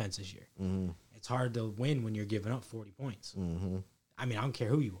in defense this year. It's hard to win when you're giving up 40 points. I mean, I don't care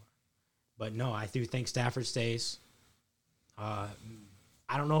who you are. But no, I do think Stafford stays. I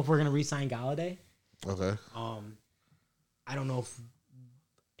don't know if we're going to re-sign Galladay. Okay. I don't know if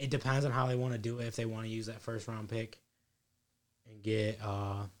it depends on how they want to do it. If they want to use that first round pick and get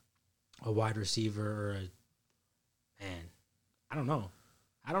a wide receiver or I don't know.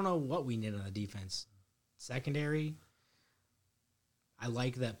 I don't know what we need on the defense. Secondary, I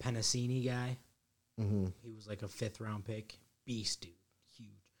like that Penasini guy. He was like a 5th round pick. Beast, dude. Huge.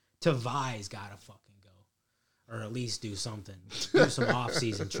 Tavai's got to fucking go. Or at least do something. Do some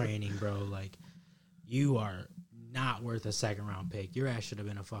off-season training, bro. Like, you are not worth a 2nd round pick. Your ass should have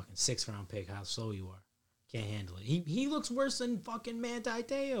been a fucking 6th round pick, how slow you are. Can't handle it. He looks worse than fucking Manti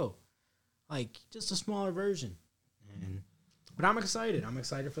Te'o. Like, just a smaller version. But I'm excited. I'm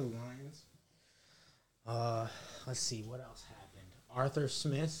excited for the Lions. Let's see. What else happened? Arthur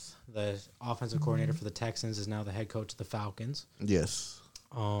Smith, the offensive coordinator for the Texans, is now the head coach of the Falcons. Yes.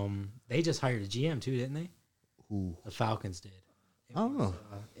 They just hired a GM, too, didn't they? Who? The Falcons did. I don't know.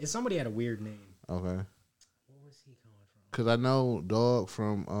 Somebody had a weird name. Okay. Where was he coming from? Because I know Dog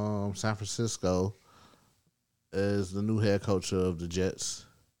from San Francisco is the new head coach of the Jets.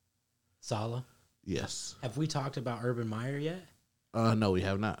 Saleh? Yes. Have we talked about Urban Meyer yet? No, we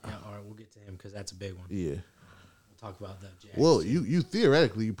have not. Yeah, all right, we'll get to him because that's a big one. Yeah. We'll talk about that. Jags. Well, you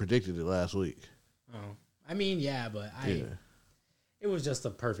theoretically you predicted it last week. Oh, I mean, yeah, but it was just a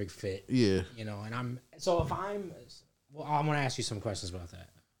perfect fit. Yeah. And I'm going to ask you some questions about that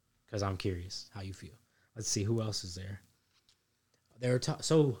because I'm curious how you feel. Let's see who else is there.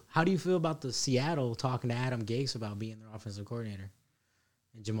 So how do you feel about the Seattle talking to Adam Gase about being their offensive coordinator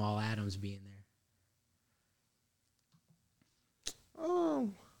and Jamal Adams being there?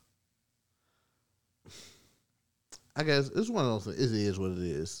 I guess it's one of those things. It is what it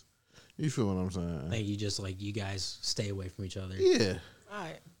is. You feel what I'm saying? Like you just like you guys stay away from each other. Yeah.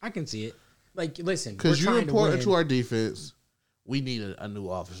 I can see it. Like, listen, because you're important to our defense. We need a new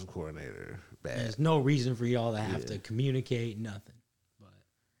offensive coordinator. Bad. There's no reason for y'all to have to communicate nothing. But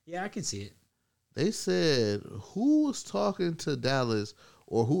yeah, I can see it. They said who was talking to Dallas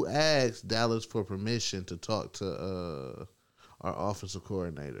or who asked Dallas for permission to talk to our offensive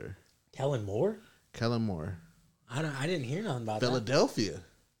coordinator, Kellen Moore. Kellen Moore. I didn't hear nothing about Philadelphia.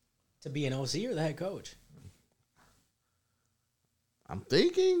 To be an OC or the head coach? I'm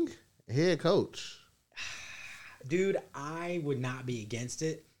thinking head coach. Dude, I would not be against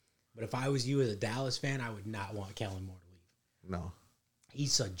it, but if I was you as a Dallas fan, I would not want Kellen Moore to leave. No.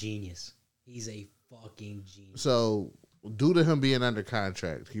 He's a genius. He's a fucking genius. So, due to him being under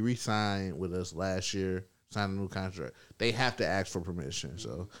contract, he re-signed with us last year, signed a new contract. They have to ask for permission.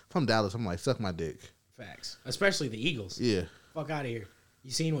 So, if I'm Dallas, I'm like, suck my dick. Facts. Especially the Eagles. Yeah. Fuck out of here. You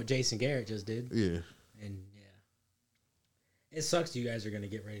seen what Jason Garrett just did? Yeah. And, yeah. It sucks you guys are going to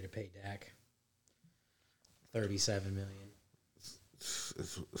get ready to pay Dak $37 million.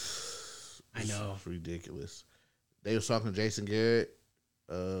 I know. It's ridiculous. They was talking to Jason Garrett,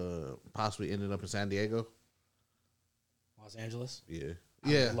 possibly ended up in San Diego. Los Angeles? Yeah.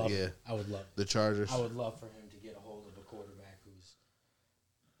 I would love it. The Chargers. I would love for him to get a hold of a quarterback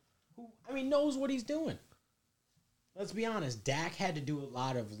who knows what he's doing. Let's be honest. Dak had to do a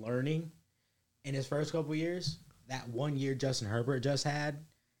lot of learning in his first couple years. That 1 year Justin Herbert just had,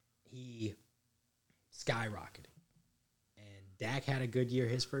 he skyrocketed. And Dak had a good year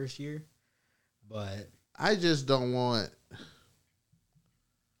his first year, but I just don't want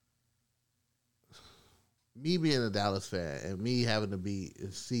me being a Dallas fan and me having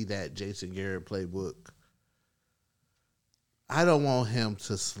to see that Jason Garrett playbook. I don't want him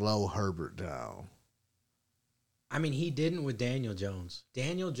to slow Herbert down. I mean, he didn't with Daniel Jones.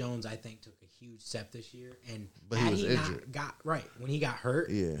 Daniel Jones, I think, took a huge step this year, and but he was injured. When he got hurt.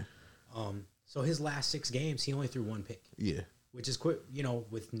 Yeah. So his last 6 games, he only threw 1 pick. Yeah. Which is quick.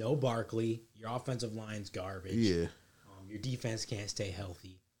 With no Barkley, your offensive line's garbage. Yeah. Your defense can't stay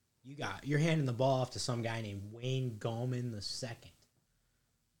healthy. You're handing the ball off to some guy named Wayne Gallman II.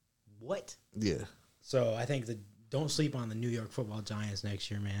 What? Yeah. So I think don't sleep on the New York Football Giants next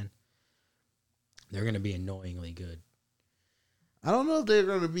year, man. They're going to be annoyingly good. I don't know if they're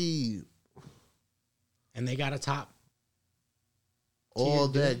going to be... And they got a top... all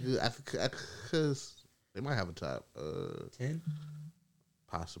that good. Because they might have a top... 10?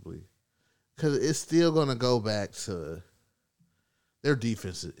 Possibly. Because it's still going to go back to... Their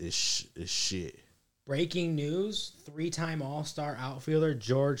defense is shit. Breaking news, 3-time All-Star outfielder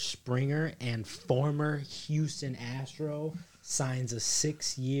George Springer and former Houston Astro signs a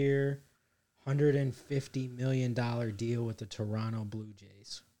 6-year... $150 million deal with the Toronto Blue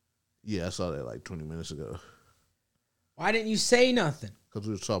Jays. Yeah, I saw that like 20 minutes ago. Why didn't you say nothing? Because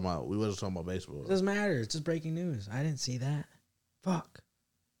we wasn't talking about baseball. It doesn't matter. It's just breaking news. I didn't see that. Fuck.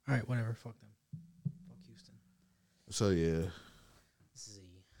 All right, whatever. Fuck them. Fuck Houston. So, yeah.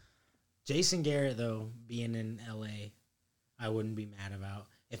 See. Jason Garrett, though, being in L.A., I wouldn't be mad about.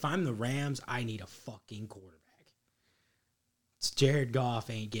 If I'm the Rams, I need a fucking quarterback. Jared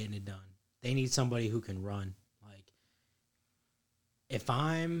Goff ain't getting it done. They need somebody who can run.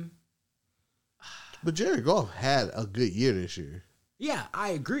 But Jared Goff had a good year this year. Yeah, I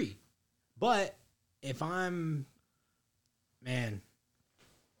agree. But if I'm... Man.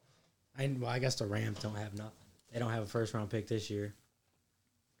 I guess the Rams don't have nothing. They don't have a first-round pick this year.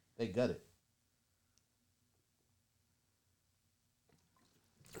 They got it.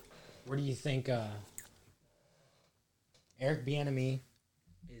 Where do you think Eric Bieniemy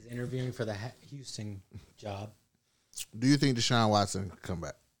is interviewing for the Houston job? Do you think Deshaun Watson can come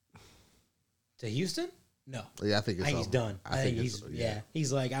back to Houston? No. Yeah, I think he's done. I think he's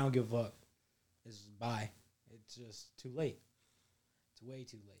He's like, I don't give a fuck. Bye. It's just too late. It's way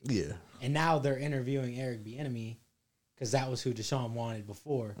too late. Yeah. And now they're interviewing Eric Bieniemy because that was who Deshaun wanted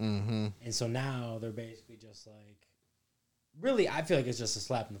before. Mm-hmm. And so now they're basically just like, really, I feel like it's just a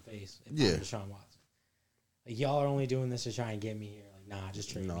slap in the face. If I'm Deshaun Watson. Like, y'all are only doing this to try and get me here. Like, nah, just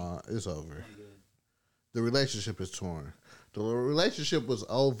trade me. Nah, it's over. The relationship is torn. The relationship was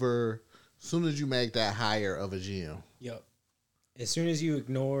over as soon as you make that hire of a GM. Yep. As soon as you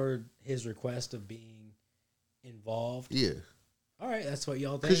ignored his request of being involved. Yeah. All right, that's what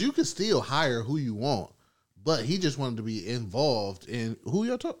y'all think. Because you can still hire who you want, but he just wanted to be involved in who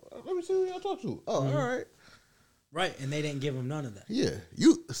y'all talk. Let me see who y'all talk to. Oh, all right. Right, and they didn't give him none of that. Yeah,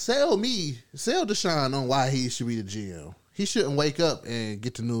 you sell Deshaun on why he should be the GM. He shouldn't wake up and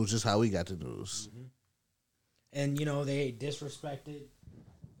get the news just how we got the news. And, they disrespected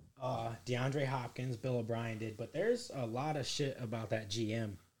DeAndre Hopkins, Bill O'Brien did, but there's a lot of shit about that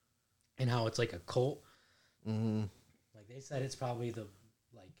GM and how it's like a cult. Mm-hmm. Like they said, it's probably the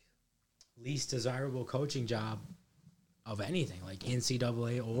least desirable coaching job of anything, like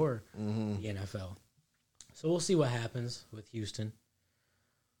NCAA or the NFL. So we'll see what happens with Houston.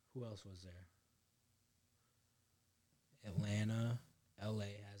 Who else was there? Atlanta, LA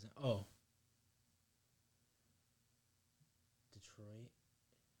hasn't. Oh, Detroit.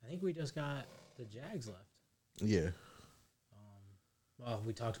 I think we just got the Jags left. Yeah. Well,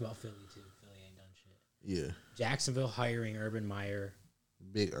 we talked about Philly too. Philly ain't done shit. Yeah. Jacksonville hiring Urban Meyer.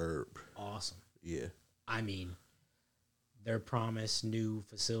 Big Herb. Awesome. Yeah. I mean, they're promised new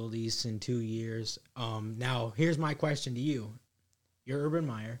facilities in 2 years. Now, here's my question to you. You're Urban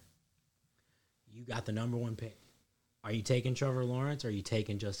Meyer. You got the number 1 pick. Are you taking Trevor Lawrence or are you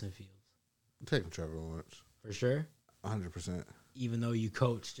taking Justin Fields? I'm taking Trevor Lawrence. For sure? 100%. Even though you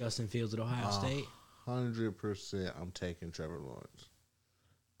coached Justin Fields at Ohio State? 100% I'm taking Trevor Lawrence.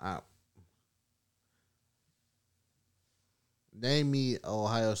 Name me an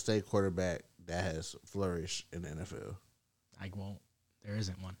Ohio State quarterback that has flourished in the NFL. I won't. There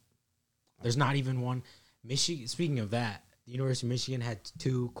isn't one. There's not even one. Michigan. Speaking of that, the University of Michigan had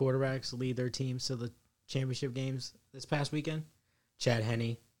 2 quarterbacks lead their teams to the championship games this past weekend. Chad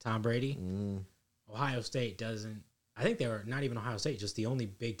Henny, Tom Brady. Ohio State doesn't. I think they were not even Ohio State, just the only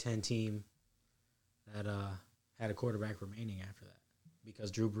Big Ten team that had a quarterback remaining after that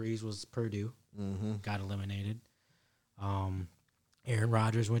because Drew Brees was Purdue, got eliminated. Aaron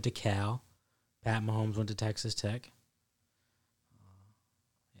Rodgers went to Cal. Pat Mahomes went to Texas Tech.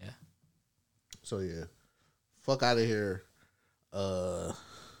 Yeah. So, yeah. Fuck out of here,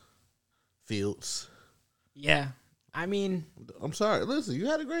 Fields. Yeah. I mean, I'm sorry. Listen, you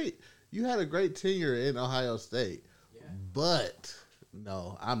had a great tenure in Ohio State. Yeah. But,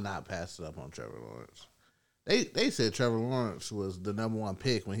 no, I'm not passing up on Trevor Lawrence. They said Trevor Lawrence was the number 1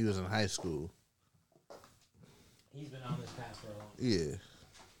 pick when he was in high school. He's been on this path for a long time. Yeah.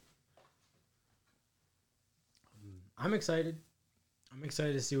 I'm excited. I'm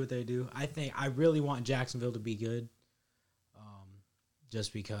excited to see what they do. I really want Jacksonville to be good,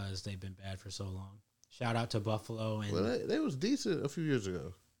 just because they've been bad for so long. Shout out to Buffalo. And well, they was decent a few years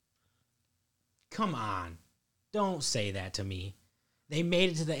ago. Come on. Don't say that to me. They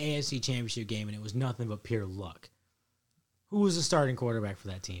made it to the AFC Championship game, and it was nothing but pure luck. Who was the starting quarterback for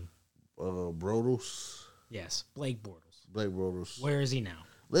that team? Bortles. Yes, Blake Bortles. Blake Bortles. Where is he now?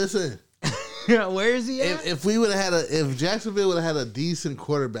 Listen. Where is he at? If Jacksonville would have had a decent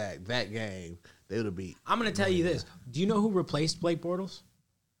quarterback that game, they would have beat. I'm going to tell you this. Do you know who replaced Blake Bortles?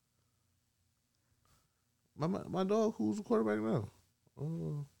 My dog, who's the quarterback now?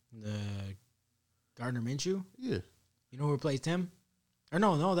 Gardner Minshew? Yeah. You know who replaced him? Or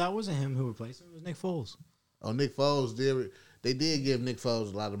no, that wasn't him who replaced him. It was Nick Foles. Oh, Nick Foles did. They did give Nick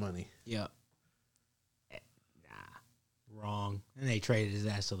Foles a lot of money. Yeah. Wrong. And they traded his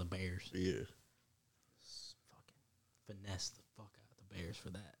ass to the Bears. Yeah. Fucking finesse the fuck out of the Bears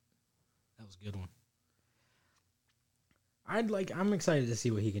for that. That was a good one. I'm excited to see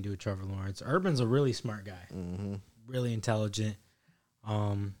what he can do with Trevor Lawrence. Urban's a really smart guy. Mm-hmm. Really intelligent.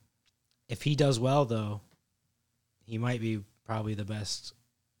 If he does well, though, he might be probably the best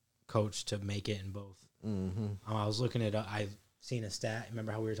coach to make it in both. Mm-hmm. I was looking at I've seen a stat.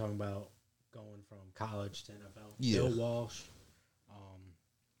 Remember how we were talking about going from college to NFL? Yeah. Bill Walsh,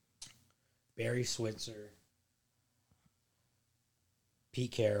 Barry Switzer,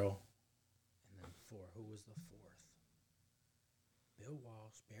 Pete Carroll, and then 4. Who was the 4th? Bill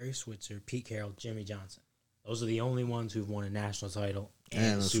Walsh, Barry Switzer, Pete Carroll, Jimmy Johnson. Those are the only ones who've won a national title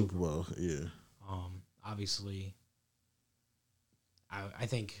and a Super Bowl. Yeah. Obviously, I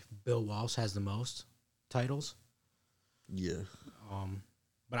think Bill Walsh has the most titles. Yeah.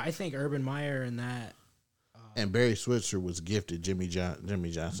 But I think Urban Meyer and that. And Barry Switzer was gifted Jimmy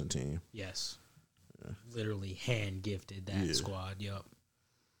Johnson team. Yes. Yeah. Literally hand gifted that squad. Yup.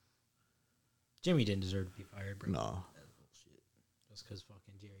 Jimmy didn't deserve to be fired, bro. No. That's bullshit. Just because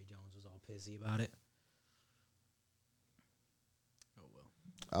fucking Jerry Jones was all pissy about it. Oh, well.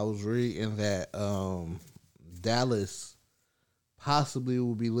 I was reading that Dallas possibly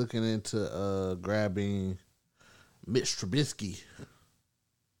will be looking into grabbing Mitch Trubisky.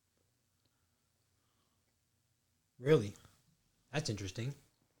 Really? That's interesting.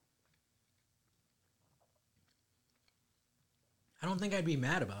 I don't think I'd be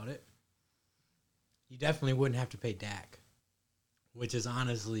mad about it. You definitely wouldn't have to pay Dak, which is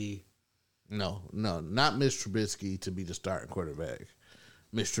honestly... No, not Mitch Trubisky to be the starting quarterback.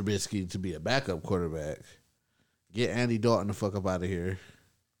 Mitch Trubisky to be a backup quarterback. Get Andy Dalton the fuck up out of here.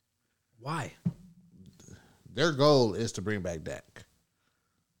 Why? Their goal is to bring back Dak.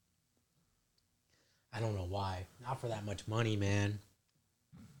 I don't know why. Not for that much money, man.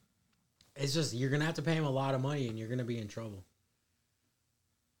 It's just, you're going to have to pay him a lot of money, and you're going to be in trouble.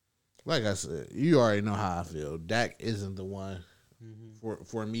 Like I said, you already know how I feel. Dak isn't the one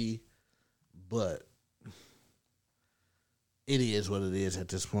for me, but it is what it is at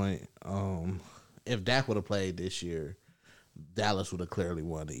this point. If Dak would have played this year, Dallas would have clearly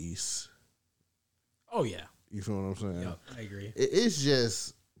won the East. Oh, yeah. You feel what I'm saying? Yep, I agree. It's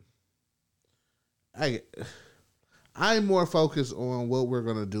just, I'm more focused on what we're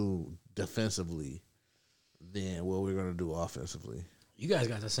going to do defensively than what we're going to do offensively. You guys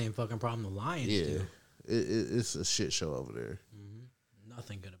got the same fucking problem the Lions do. It's a shit show over there.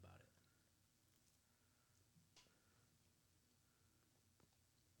 Nothing good about it.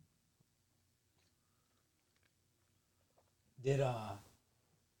 Did, man,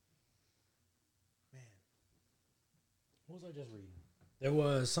 what was I just reading? There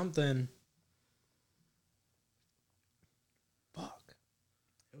was something, fuck.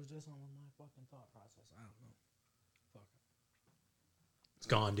 It was just on my fucking thought process. I don't know. Fuck. It's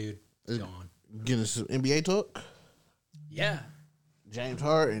gone, dude. It's gone. Getting some NBA talk. Yeah. James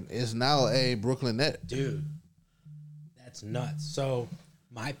Harden is now a Brooklyn Net. Dude, that's nuts. So,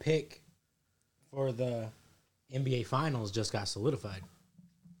 my pick for the NBA Finals just got solidified.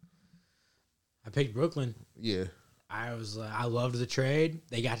 I picked Brooklyn. Yeah. I loved the trade.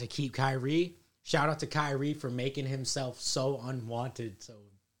 They got to keep Kyrie. Shout out to Kyrie for making himself so unwanted, so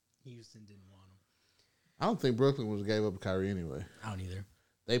Houston didn't want him. I don't think Brooklyn was gave up Kyrie anyway. I don't either.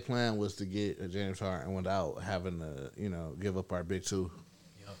 Their plan was to get James Harden without having to, give up our big two.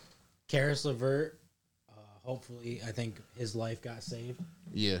 Yep. Karis LeVert, hopefully, I think his life got saved.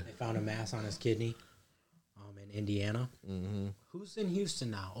 Yeah. They found a mass on his kidney in Indiana. Mm-hmm. Who's in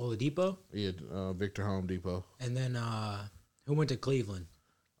Houston now? Oladipo? Yeah, Victor Home Depot. And then who went to Cleveland?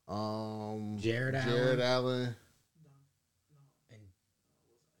 Jared Allen. And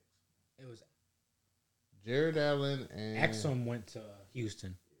it was Jared Allen and Exum went to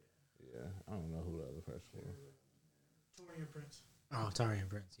Houston. Yeah, I don't know who the other person was. Torian Prince. Oh, Tarian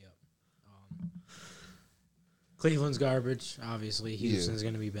Prince, yep. Cleveland's garbage, obviously. Houston's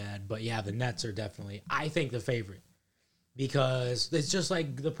going to be bad. But, yeah, the Nets are definitely, I think, the favorite. Because it's just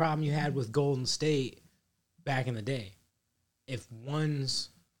like the problem you had with Golden State back in the day. If one's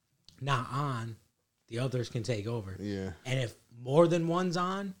not on, the others can take over. Yeah. And if more than one's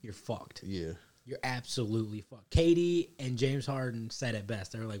on, you're fucked. Yeah. You're absolutely fucked. Katie and James Harden said it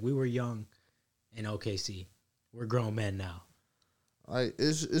best. They were like, we were young in OKC. We're grown men now. Like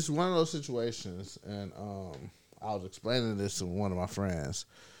it's one of those situations, and I was explaining this to one of my friends.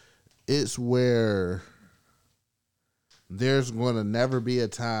 It's where there's going to never be a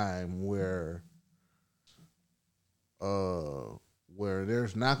time where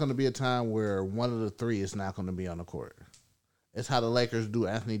there's not going to be a time where one of the three is not going to be on the court. It's how the Lakers do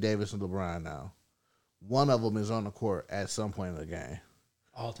Anthony Davis and LeBron now. One of them is on the court at some point in the game.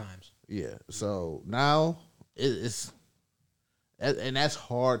 All times. Yeah. So now it's and that's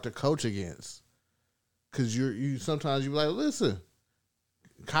hard to coach against. Because you sometimes you be like, listen,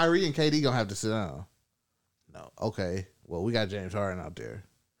 Kyrie and KD gonna have to sit down. No, okay. Well, we got James Harden out there,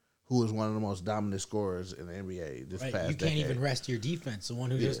 who is one of the most dominant scorers in the NBA this past You can't decade. even rest your defense. The one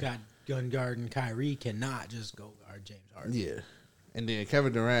who just got gun guarding Kyrie cannot just go guard James Harden. Yeah, and then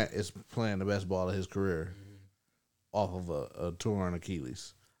Kevin Durant is playing the best ball of his career off of a torn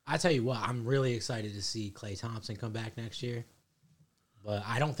Achilles. I tell you what, I'm really excited to see Klay Thompson come back next year, but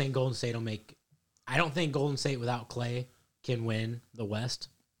I don't think Golden State without Klay can win the West.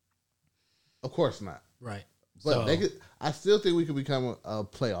 Of course not. Right. But I still think we could become a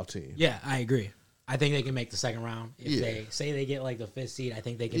playoff team. Yeah, I agree. I think they can make the second round. If they say they get like the 5th seed, I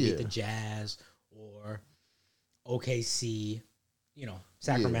think they can beat the Jazz or OKC,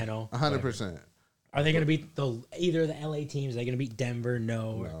 Sacramento. 100%. Are they going to beat either of the LA teams? Are they going to beat Denver?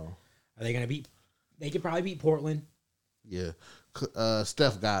 No. Are they going to beat? They could probably beat Portland. Yeah.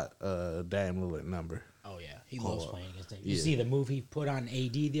 Steph got Dame Lillard number. Oh, yeah. He loves playing against them. You see the move he put on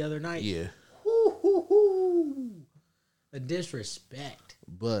AD the other night? Yeah. The disrespect.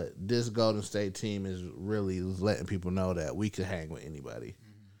 But this Golden State team is really letting people know that we could hang with anybody.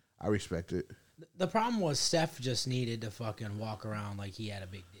 I respect it. The problem was Steph just needed to fucking walk around like he had a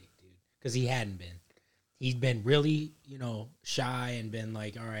big dick, dude. Because he hadn't been. He's been really, shy and been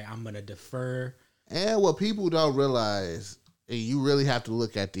like, all right, I'm going to defer. And what people don't realize, and you really have to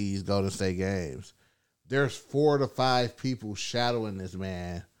look at these Golden State games, there's 4 to 5 people shadowing this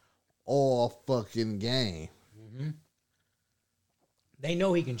man all fucking game. Mm-hmm. They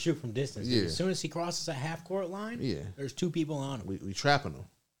know he can shoot from distance. Yeah. As soon as he crosses a half-court line, there's 2 people on him. We trapping him.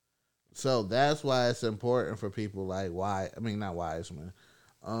 So that's why it's important for people like not Wiseman,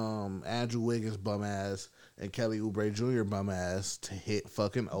 Andrew Wiggins bum ass and Kelly Oubre Jr. bum ass to hit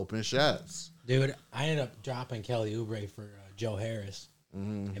fucking open shots. Dude, I ended up dropping Kelly Oubre for Joe Harris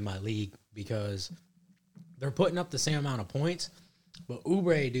in my league because they're putting up the same amount of points, but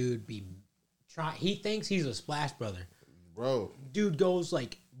Oubre, dude, he thinks he's a splash brother. Bro. Dude goes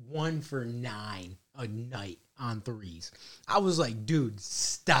like 1 for 9 a night on threes. I was like, dude,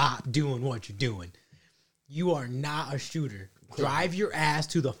 stop doing what you're doing. You are not a shooter. Drive your ass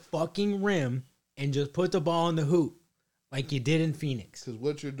to the fucking rim and just put the ball in the hoop like you did in Phoenix. Because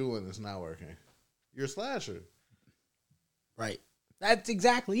what you're doing is not working. You're a slasher. Right. That's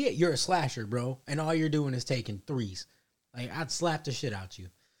exactly it. You're a slasher, bro. And all you're doing is taking threes. Like, I'd slap the shit out you.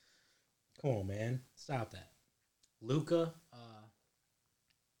 Come on, man. Stop that. Luka,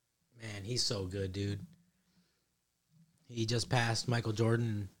 man, he's so good, dude. He just passed Michael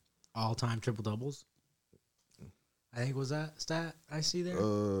Jordan all-time triple-doubles. I think was that stat I see there?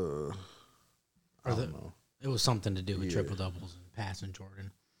 I don't know. It was something to do with triple-doubles and passing Jordan.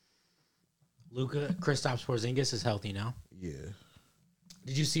 Luka, Kristaps Porzingis is healthy now. Yeah.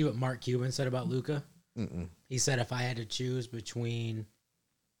 Did you see what Mark Cuban said about Luka? Mm-mm. He said if I had to choose between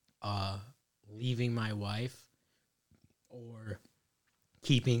leaving my wife or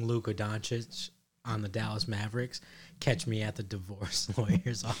keeping Luka Doncic on the Dallas Mavericks, catch me at the divorce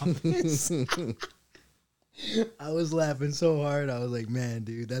lawyer's office. I was laughing so hard. I was like, man,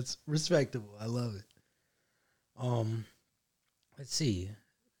 dude, that's respectable. I love it. Let's see.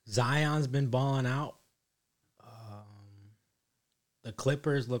 Zion's been balling out. The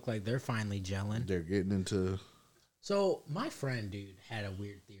Clippers look like they're finally gelling. They're getting into... So, my friend, dude, had a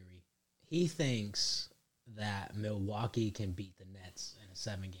weird theory. He thinks that Milwaukee can beat the Nets in a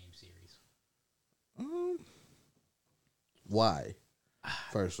 7-game series. Why?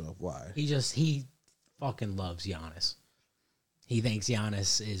 First off, why? He fucking loves Giannis. He thinks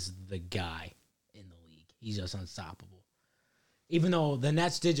Giannis is the guy in the league. He's just unstoppable. Even though the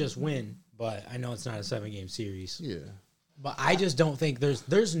Nets did just win, but I know it's not a 7-game series. Yeah. But I just don't think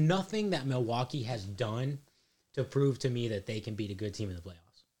there's nothing that Milwaukee has done to prove to me that they can beat a good team in the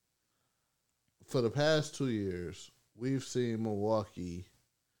playoffs. For the past 2 years, we've seen Milwaukee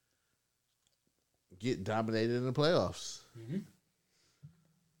get dominated in the playoffs. Mm-hmm.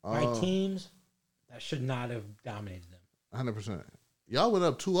 By teams that should not have dominated them. 100%. Y'all went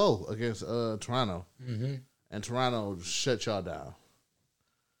up 2-0 against Toronto. Mm-hmm. And Toronto shut y'all down.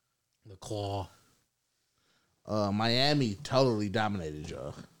 The claw. Miami totally dominated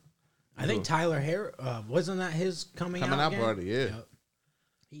y'all. I think Tyler Harris, wasn't that his coming out game? party, yeah. Yep.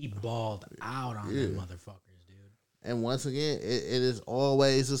 He balled out on them motherfuckers, dude. And once again, it is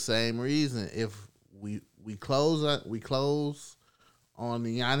always the same reason. If we close on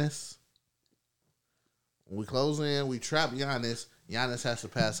the Giannis, when we close in, we trap Giannis. Giannis has to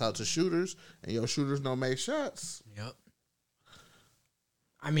pass out to shooters, and your shooters don't make shots. Yep.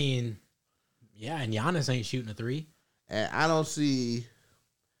 I mean, yeah, and Giannis ain't shooting a 3. And I don't see,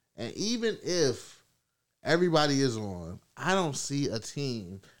 and even if everybody is on, I don't see a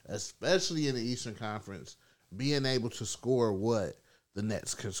team, especially in the Eastern Conference, being able to score what the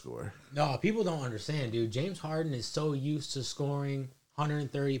Nets can score. No, people don't understand, dude. James Harden is so used to scoring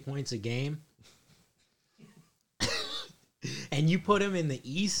 130 points a game. And you put him in the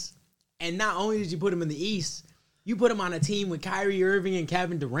East, and not only did you put him in the East, you put him on a team with Kyrie Irving and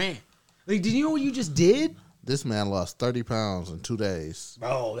Kevin Durant. Like, did you know what you just did? This man lost 30 pounds in 2 days.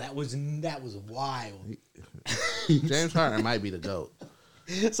 Bro, that was wild. James Harden might be the GOAT.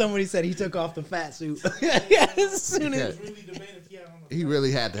 Somebody said he took off the fat suit. As soon as He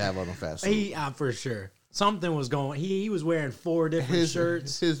really had to have on a fat suit. For sure. Something was going. He was wearing 4 different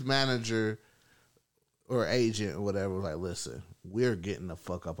shirts. His manager or agent or whatever was like, listen, we're getting the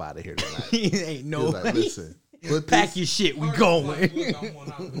fuck up out of here tonight. He ain't no way. Like, listen, pack your shit, we going. He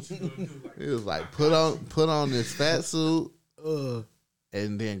was like, put on this fat suit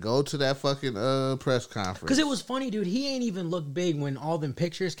and then go to that fucking press conference. Because it was funny, dude. He ain't even look big when all them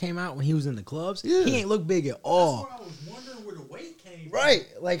pictures came out when he was in the clubs. Yeah. He ain't look big at all. That's why I was wondering where the weight came from. Right.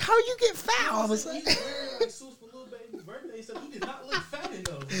 Like, how you get fat all of a sudden? He was wearing like suits for little baby's birthday, so he did not look fat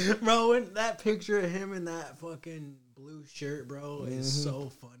enough. Bro, and that picture of him in that fucking blue shirt, bro, is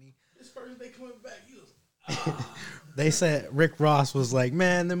so funny. This first day coming back, he was They said Rick Ross was like,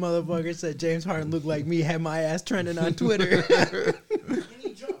 man, the motherfucker said James Harden looked like me, had my ass trending on Twitter. And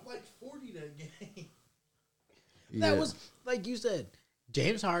he dropped like 40 that game. That was, like you said,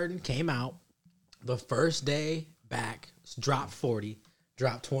 James Harden came out the first day back, dropped 40,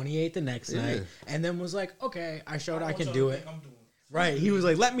 dropped 28 the next night, and then was like, okay, I showed I can do it. Right. He was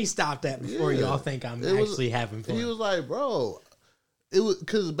like, let me stop that before y'all think I'm actually having fun. He was like, bro, it was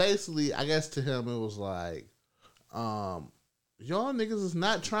because basically, I guess to him, it was like, y'all niggas is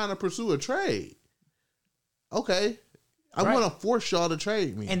not trying to pursue a trade. Okay. I want to force y'all to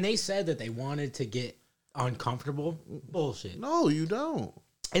trade me. And they said that they wanted to get uncomfortable. Bullshit. No, you don't.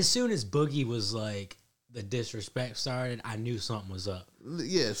 As soon as Boogie was like, the disrespect started, I knew something was up.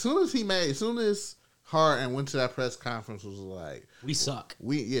 Yeah, as soon as Harden went to that press conference, was like, we suck.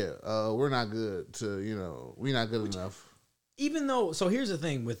 We're not good we're not good enough. Even though, so here's the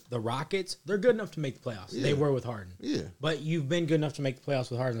thing with the Rockets, they're good enough to make the playoffs. Yeah. They were with Harden. Yeah. But you've been good enough to make the playoffs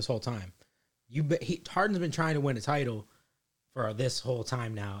with Harden this whole time. Harden's been trying to win a title for this whole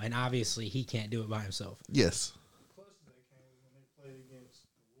time now, and obviously he can't do it by himself. Yes.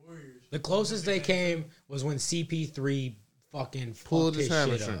 The closest they came was when CP3 fucking pulled his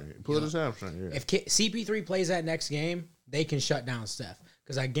hamstring. Yeah. If CP3 plays that next game, they can shut down Steph.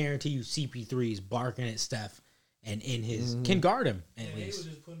 Because I guarantee you CP3 is barking at Steph and in his can guard him at least. He was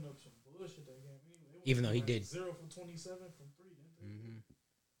just putting up some bullshit that game. Even though he did 0 for 27 from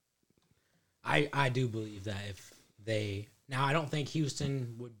 3. I do believe that if they now I don't think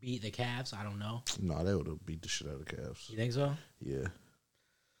Houston would beat the Cavs. I don't know. No, they would have beat the shit out of the Cavs. You think so? Yeah.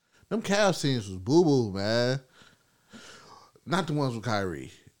 Them Cavs teams was boo-boo, man. Not the ones with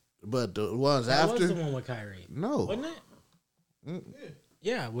Kyrie, but the ones after. That was the one with Kyrie. No. Wasn't it?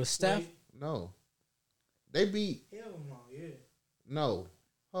 Yeah, with Steph. Wait. No. They beat. Hell no, yeah. No.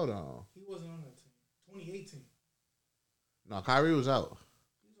 Hold on. He wasn't on that team. 2018. No, Kyrie was out.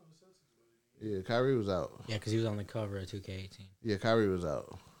 He was on the Celtics, buddy. Yeah, Kyrie was out. Yeah, because he was on the cover of 2K18. Yeah, Kyrie was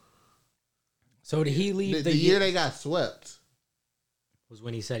out. So did he leave the year they got swept? Was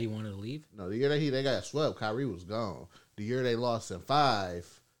when he said he wanted to leave? No, the year they got swept, Kyrie was gone. The year they lost in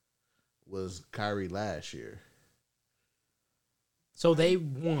 5 was Kyrie last year. So they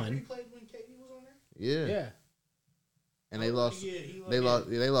won. He played when KD was on there? Yeah. Yeah. And they lost. They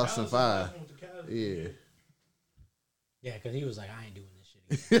lost in 5. Yeah. Yeah, because he was like, I ain't doing this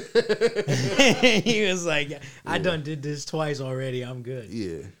shit again. He was like, I done did this twice already. I'm good.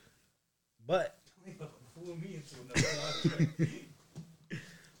 Yeah. But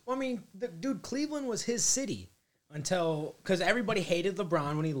well, I mean, dude, Cleveland was his city until because everybody hated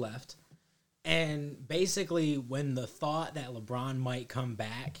LeBron when he left, and basically when the thought that LeBron might come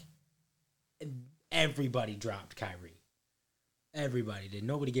back, everybody dropped Kyrie. Everybody did.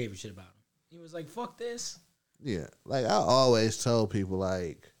 Nobody gave a shit about him. He was like, "Fuck this." Yeah, like I always told people,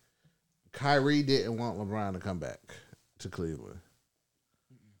 like Kyrie didn't want LeBron to come back to Cleveland.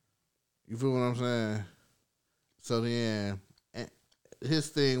 You feel what I'm saying? So then, his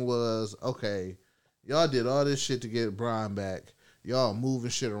thing was, okay, y'all did all this shit to get Bron back. Y'all moving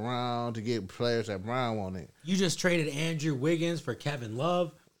shit around to get players that Bron wanted. You just traded Andrew Wiggins for Kevin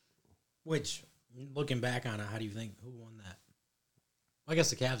Love, which, looking back on it, how do you think, who won that? Well, I guess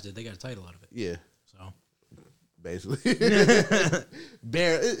the Cavs did. They got a title out of it. Yeah. So. Basically. It's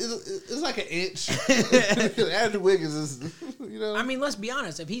like an inch. Andrew Wiggins is, you know. I mean, let's be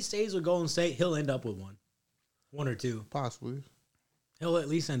honest. If he stays with Golden State, he'll end up with one. One or two. Possibly. He'll at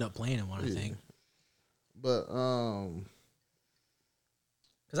least end up playing in one, I think. But,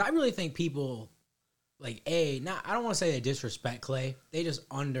 because I really think people, like, I don't want to say they disrespect Klay. They just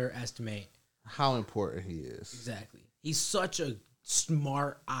underestimate how important he is. Exactly. He's such a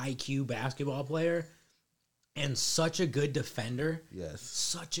smart IQ basketball player and such a good defender. Yes.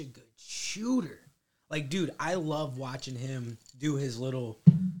 Such a good shooter. Like, dude, I love watching him do his little,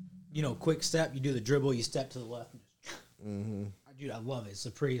 quick step. You do the dribble, you step to the left. Mm-hmm. Dude, I love it. It's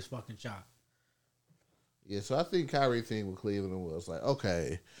the prettiest fucking shot. Yeah, so I think Kyrie thing with Cleveland was like,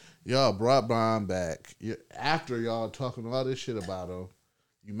 okay, y'all brought Bron back. After y'all talking all this shit about him,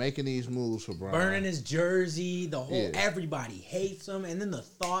 you making these moves for Bron. Burning his jersey, everybody hates him, and then the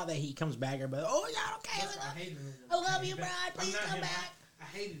thought that he comes back, everybody, oh, yeah, okay, I love you, Bron, please come back. I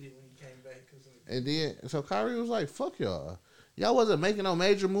hated it when he came back. And then, so Kyrie was like, fuck y'all. Y'all wasn't making no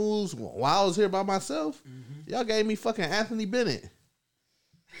major moves while I was here by myself. Mm-hmm. Y'all gave me fucking Anthony Bennett.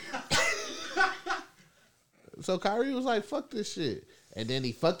 So Kyrie was like, fuck this shit. And then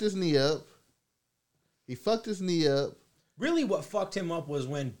he fucked his knee up. Really what fucked him up was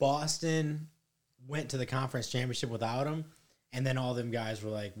when Boston went to the conference championship without him. And then all them guys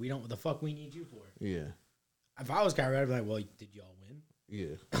were like, what the fuck we need you for? Yeah. If I was Kyrie, I'd be like, well, did y'all win?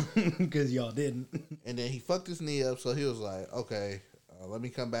 Yeah. Because y'all didn't. And then he fucked his knee up, so he was like, okay, let me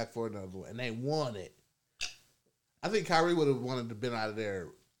come back for another one. And they won it. I think Kyrie would have wanted to been out of there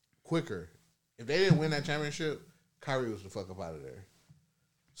quicker. If they didn't win that championship, Kyrie was the fuck up out of there.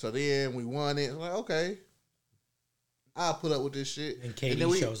 So then we won it. Like, okay, I'll put up with this shit. And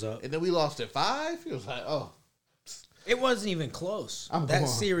KD shows up. And then we lost at 5. He was like, oh. It wasn't even close. I'm that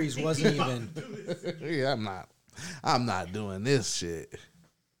going. series wasn't even. Yeah, I'm not doing this shit.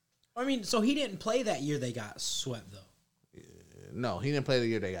 I mean, so he didn't play that year they got swept, though. No, he didn't play the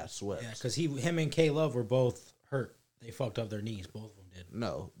year they got swept. Yeah, because him and K Love were both hurt. They fucked up their knees. Both of them did.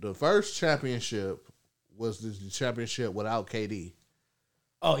 No, the first championship was the championship without KD.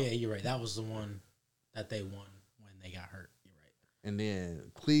 Oh, yeah, you're right. That was the one that they won when they got hurt. You're right. And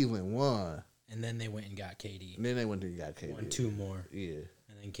then Cleveland won. And then they went and got KD. And then they went and got KD. Won 2 more. Yeah.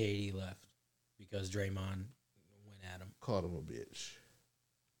 And then KD left because Draymond went at him. Called him a bitch.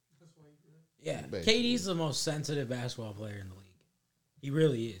 That's why he left. Yeah. Basically. KD's the most sensitive basketball player in the league. He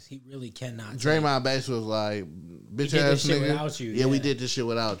really is. He really cannot. Draymond basically was like, bitch did ass this shit nigga. without you, Yeah, we yeah. did this shit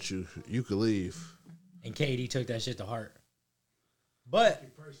without you. You could leave. And KD took that shit to heart. But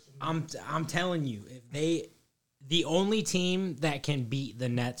I'm telling you, the only team that can beat the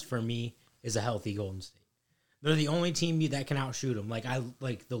Nets for me is a healthy Golden State. They're the only team that can outshoot them.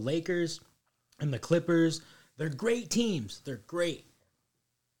 Like the Lakers and the Clippers. They're great teams. They're great.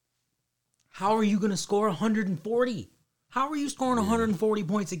 How are you going to score 140? How are you scoring 140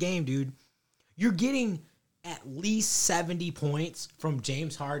 points a game, dude? You're getting at least 70 points from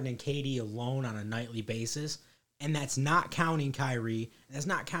James Harden and KD alone on a nightly basis. And that's not counting Kyrie. And that's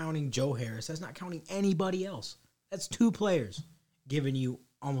not counting Joe Harris. That's not counting anybody else. That's 2 players giving you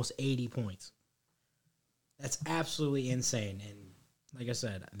almost 80 points. That's absolutely insane. And like I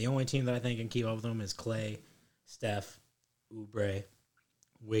said, the only team that I think can keep up with them is Clay, Steph, Oubre,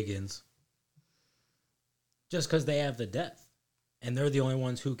 Wiggins. Just because they have the depth. And they're the only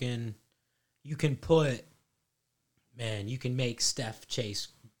ones who can... You can put... Man, you can make Steph chase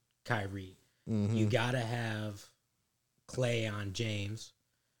Kyrie. Mm-hmm. You got to have Clay on James.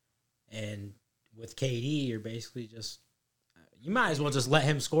 And with KD, you're basically just... You might as well just let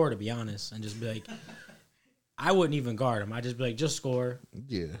him score, to be honest, and just be like... I wouldn't even guard him. I'd just be like, just score.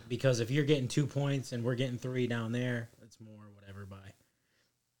 Yeah. Because if you're getting 2 points and we're getting 3 down there, it's more whatever by.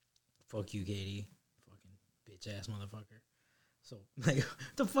 Fuck you, KD. Fucking bitch-ass motherfucker. So, like,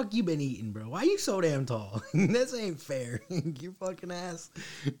 what the fuck you been eating, bro? Why you so damn tall? This ain't fair. You fucking ass.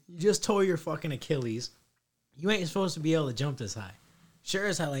 You just tore your fucking Achilles. You ain't supposed to be able to jump this high. Sure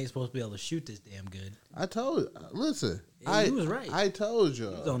as hell ain't supposed to be able to shoot this damn good. I told listen. Yeah, you was right. I told you.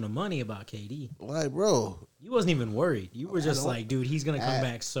 You was on the money about KD. Like, bro. You wasn't even worried. You were just like, dude, he's going to come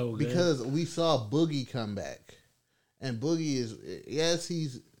back so good. Because we saw Boogie come back. And Boogie is, yes,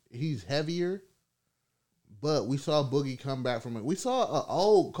 he's heavier. But we saw Boogie come back from it. We saw an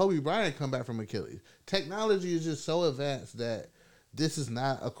old Kobe Bryant come back from Achilles. Technology is just so advanced that this is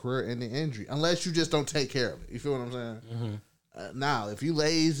not a career-ending injury. Unless you just don't take care of it. You feel what I'm saying? Mm-hmm. Now, if you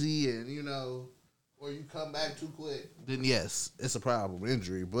lazy and, or you come back too quick, then yes, it's a problem,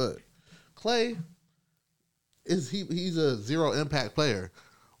 injury. But Clay, he's a zero impact player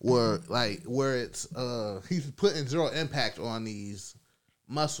where it's he's putting zero impact on these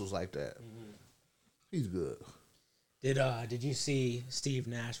muscles like that. Mm-hmm. He's good. Did you see Steve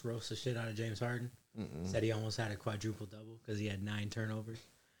Nash roast the shit out of James Harden? Mm-mm. Said he almost had a quadruple double because he had 9 turnovers.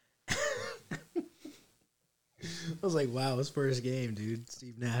 I was like, wow, his first game, dude.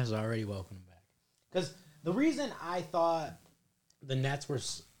 Steve Nash is already welcome him back. Because the reason I thought the Nets were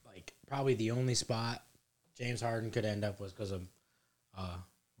like probably the only spot James Harden could end up was because of,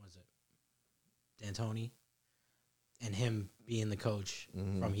 D'Antoni and him being the coach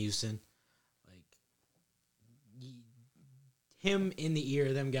from Houston. Like, him in the ear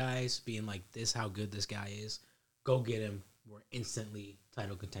of them guys being like, this how good this guy is. Go get him. We're instantly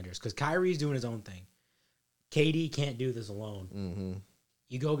title contenders. Because Kyrie's doing his own thing. KD can't do this alone. Mm-hmm.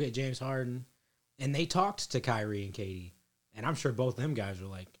 You go get James Harden. And they talked to Kyrie and KD. And I'm sure both of them guys were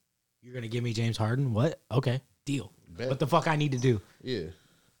like, you're going to give me James Harden? What? Okay, deal. Bet. What the fuck I need to do? Yeah.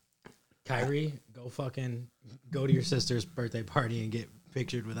 Kyrie, go to your sister's birthday party and get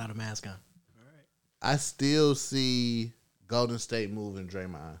pictured without a mask on. All right. I still see Golden State moving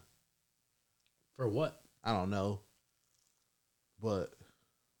Draymond. For what? I don't know. But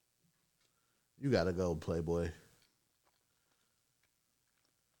you got to go, Playboy.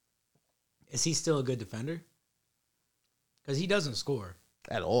 Is he still a good defender? Because he doesn't score.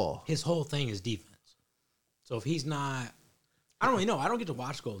 At all. His whole thing is defense. So if he's not I don't really know. I don't get to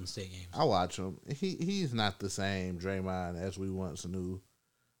watch Golden State games. I watch him. He's not the same Draymond as we once knew,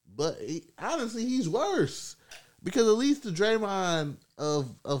 but honestly, he's worse because at least the Draymond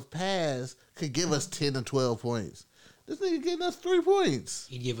of past could give us 10 to 12 points. This nigga getting us 3 points.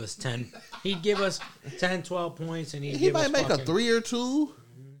 He'd give us 10. He'd give us 10, 12 points, and he might make a 3 or 2.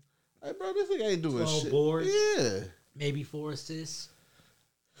 Mm-hmm. Like, bro, this nigga ain't doing 12 shit. boards. Yeah, maybe 4 assists.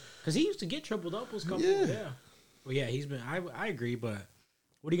 Because he used to get triple doubles. Well, yeah, he's been. I agree, but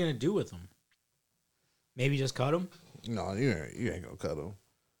what are you gonna do with him? Maybe just cut him. No, you ain't gonna cut him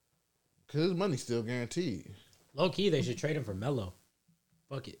because his money's still guaranteed. Low key, they should trade him for Melo.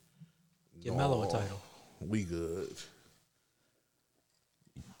 Fuck it, give Melo a title. We good.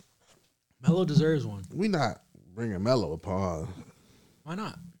 Melo deserves one. We not bringing Melo upon. Why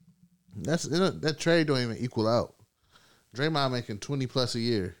not? That trade don't even equal out. Draymond making 20 plus a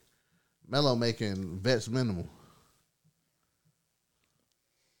year. Melo making vets minimal.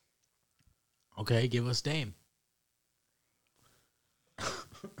 Okay, give us Dame.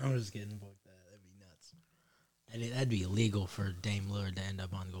 I'm just kidding. Fuck that. That'd be nuts. And that'd be illegal for Dame Lillard to end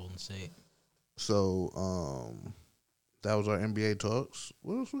up on Golden State. So, that was our NBA talks.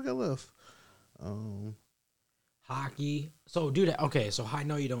 What else we got left? Hockey. So, dude, okay, so I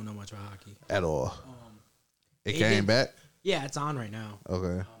know you don't know much about hockey. At all. It came back? Yeah, it's on right now.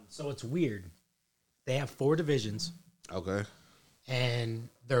 Okay. So it's weird. They have 4 divisions. Okay. And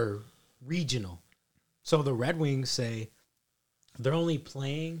they're regional. So the Red Wings say they're only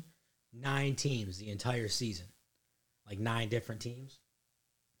playing 9 teams the entire season. Like 9 different teams.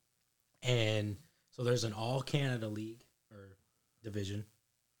 And so there's an all Canada league or division.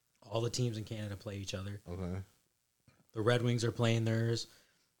 All the teams in Canada play each other. Okay. The Red Wings are playing theirs.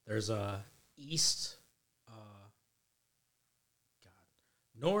 There's a East,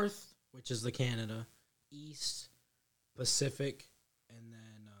 North, which is the Canada, East, Pacific, and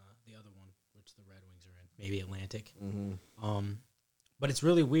then the other one, which the Red Wings are in, maybe Atlantic. Mm-hmm. But it's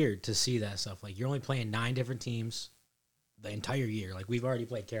really weird to see that stuff. Like, you're only playing 9 different teams the entire year. Like, we've already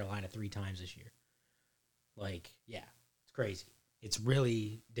played Carolina 3 times this year. Like, yeah, it's crazy. It's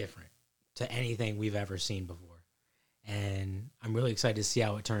really different to anything we've ever seen before. And I'm really excited to see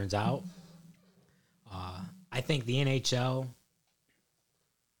how it turns out. I think the NHL,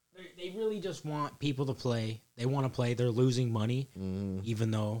 they really just want people to play. They want to play. They're losing money, even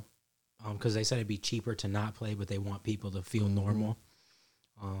though, because they said it'd be cheaper to not play, but they want people to feel normal.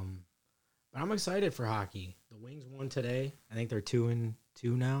 But I'm excited for hockey. The Wings won today. I think they're 2-2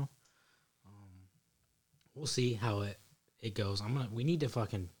 now. We'll see how it goes. I need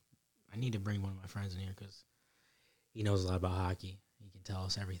to bring one of my friends in here because he knows a lot about hockey. He can tell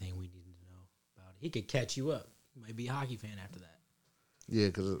us everything we need to know about it. He could catch you up. You might be a hockey fan after that. Yeah,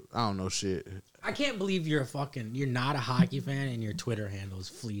 because I don't know shit. I can't believe you're not a hockey fan and your Twitter handle is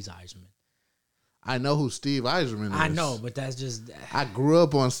Fleas Eiserman. I know who Steve Eiserman is. I know, but that's just... I grew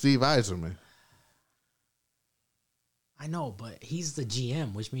up on Steve Eiserman. I know, but he's the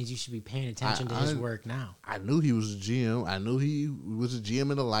GM, which means you should be paying attention to his work now. I knew he was a GM. I knew he was a GM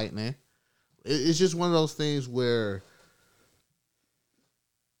in the Lightning. It's just one of those things where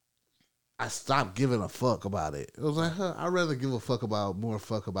I stopped giving a fuck about it. It was like, I'd rather give a fuck about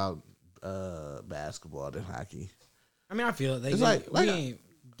basketball than hockey. I mean, I feel it. We ain't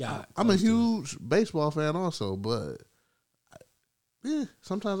got. I'm a huge baseball fan also, but yeah,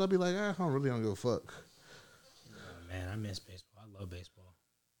 sometimes I'll be like, I don't give a fuck. Oh, man, I miss baseball. I love baseball.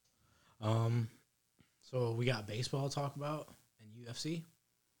 So we got baseball to talk about and UFC.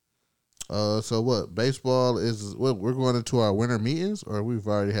 So what? Baseball is what we're going into our winter meetings, or we've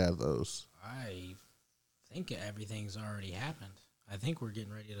already had those. I think everything's already happened. I think we're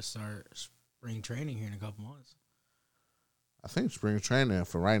getting ready to start spring training here in a couple months. I think spring training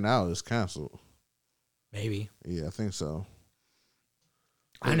for right now is canceled. Maybe. Yeah, I think so.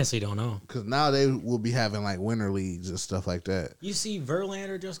 I honestly don't know. Because now they will be having like winter leagues and stuff like that. You see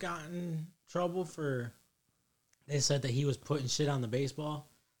Verlander just got in trouble for, they said that he was putting shit on the baseball.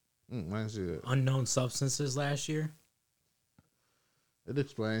 I didn't see that. Unknown substances last year. It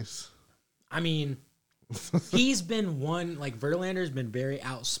explains. I mean, he's been Verlander's been very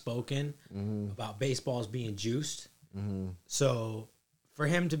outspoken about baseballs being juiced. So for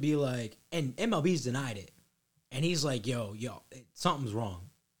him to be like, and MLB's denied it. And he's like, yo, something's wrong.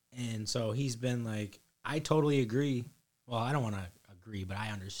 And so he's been like, I totally agree. Well, I don't want to agree, but I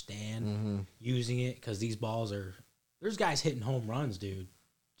understand using it because these balls there's guys hitting home runs, dude,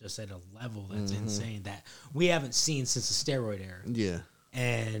 just at a level that's insane that we haven't seen since the steroid era. Yeah.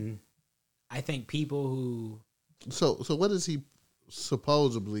 And I think people who... So what is he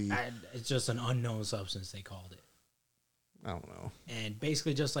supposedly... It's just an unknown substance, they called it. I don't know. And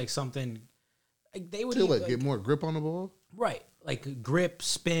basically just like something like they would To what, like, get more grip on the ball? right, like grip,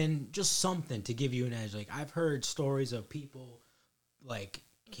 spin, just something to give you an edge. Like I've heard stories of people like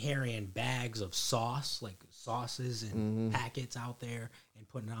carrying bags of sauce, like sauces and packets out there and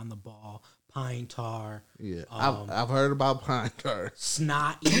putting it on the ball, pine tar. Yeah, I've heard about pine tar.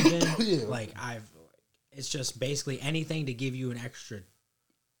 Snot even. Yeah. Like it's just basically anything to give you an extra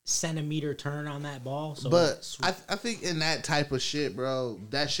centimeter turn on that ball. So But I think in that type of shit, bro,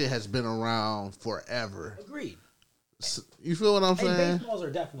 that shit has been around forever. agreed. You feel what I'm And saying? baseballs are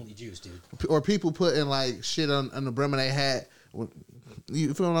definitely juice, dude. Or people putting like shit on the brim of their hat.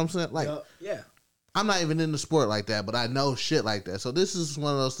 You feel what I'm saying? Like, Yeah. I'm not even in the sport like that, but I know shit like that. So this is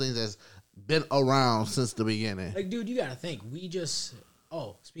one of those things that's been around since the beginning. Like, dude, you gotta think. We just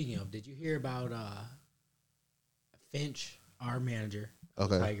speaking of, did you hear about Finch, our manager,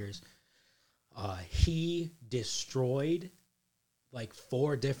 Okay. Tigers? He destroyed like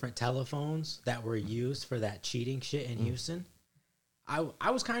 4 different telephones that were used for that cheating shit in Houston.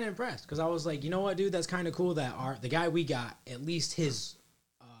 I was kind of impressed because I was like, you know what, dude, that's kind of cool that the guy we got, at least his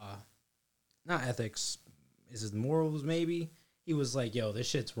not ethics, is his morals maybe. He was like, yo, this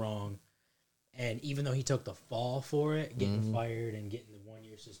shit's wrong. And even though he took the fall for it, getting fired and getting the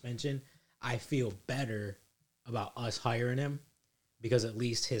 1-year suspension, I feel better about us hiring him because at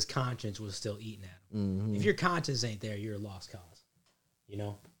least his conscience was still eating at him. If your conscience ain't there, you're a lost cause. You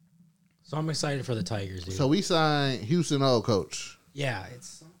know? So I'm excited for the Tigers, dude. So we signed Houston old coach. Yeah, it's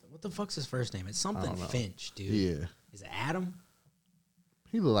something. What the fuck's his first name? It's something don't know. Finch, dude. Yeah. Is it Adam?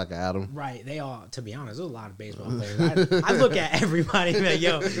 He look like Adam. Right. They all, to be honest, there's a lot of baseball players. I look at everybody and be like,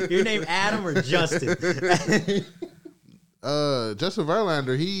 yo, your name Adam or Justin? Justin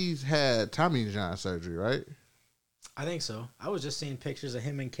Verlander, he's had Tommy John surgery, right? I think so. I was just seeing pictures of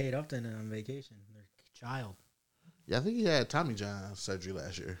him and Kate Upton on vacation. Their child. Yeah, I think he had Tommy John surgery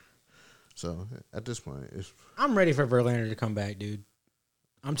last year. So at this point, it's I'm ready for Verlander to come back, dude.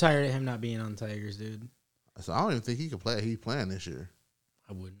 I'm tired of him not being on the Tigers, dude. so I don't even think he can play. He's playing this year.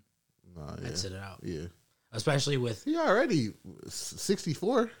 I wouldn't. No, yeah. I'd sit it out. Yeah. Especially with... He already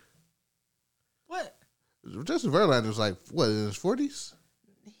 64. What? Justin Verlander's like, what, in his 40s?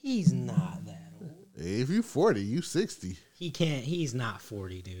 He's not that old. If you 40, you 60. He's not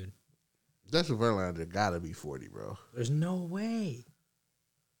 40, dude. Justin Verlander gotta be 40, bro. There's no way.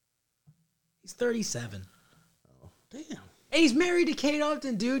 He's 37. Oh, damn. And he's married to Kate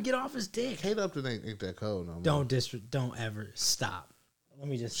Upton, dude. Get off his dick. Kate Upton ain't that cold no more. Don't ever stop. Let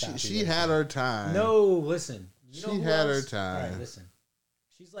me just stop. She had her time. No, listen. You know She who had her else? time. All right, listen.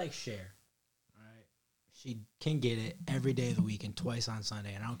 She's like Cher. All right. She can get it every day of the week and twice on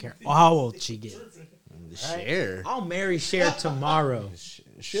Sunday, and I don't care how old she gets. Cher. I'll marry Cher tomorrow.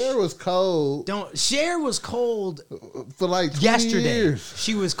 Cher was cold Cher was cold for like 20 yesterday. years.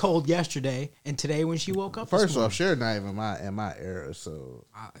 She was cold yesterday, and today when she woke up. First off, Cher not even in my era, so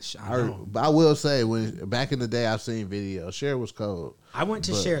I know. but I will say when back in the day I've seen videos. Cher was cold. I went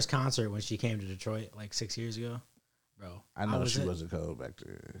to Cher's concert when she came to Detroit like 6 years ago, bro. I know she wasn't cold back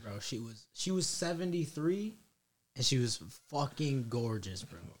then. Bro, she was 73, and she was fucking gorgeous,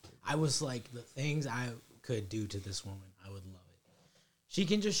 bro. I was like, the things I could do to this woman, I would love it. She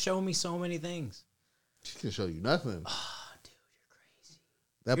can just show me so many things. She can show you nothing. Oh, dude, you're crazy.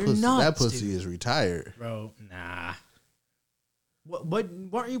 That You're pussy, nuts, that pussy dude. is retired. Bro, nah.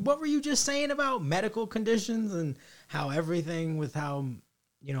 What were you just saying about medical conditions and how everything with how,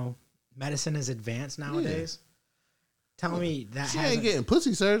 medicine is advanced nowadays? Tell me that She ain't getting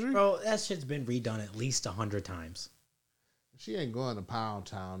pussy surgery. Bro, that shit's been redone at least 100 times. She ain't going to Pound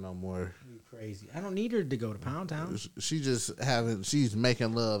Town no more. You crazy. I don't need her to go to Pound Town. She's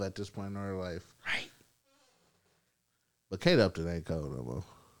making love at this point in her life. Right. But Kate Upton ain't cold no more.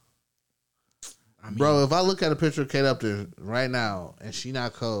 I mean, Bro, if I look at a picture of Kate Upton right now and she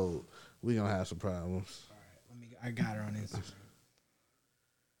not cold, we gonna have some problems. all right, I got her on Instagram.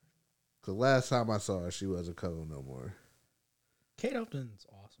 Cause last time I saw her, she wasn't cold no more. Kate Upton's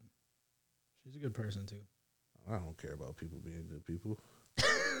awesome. She's a good person too. I don't care about people being good people.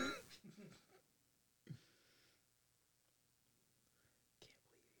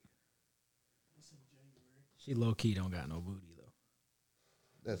 She low key don't got no booty though.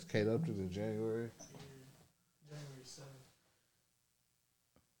 That's Kate Upton in January. January 7th.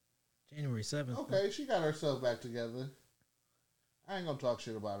 January 7th. Okay, she got herself back together. I ain't gonna talk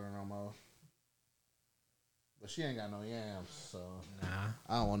shit about her no more. But she ain't got no yams, so Nah,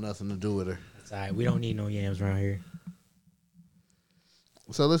 I don't want nothing to do with her. that's all right. We don't need no yams around here.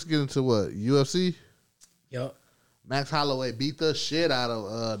 So let's get into what? UFC? Yup. Max Holloway beat the shit out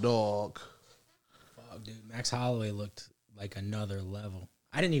of Dog. Fuck, dude. Max Holloway looked like another level.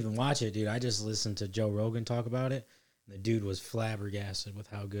 I didn't even watch it, dude. I just listened to Joe Rogan talk about it. The dude was flabbergasted with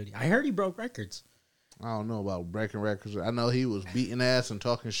how good. I heard he broke records. I don't know about breaking records. I know he was beating ass and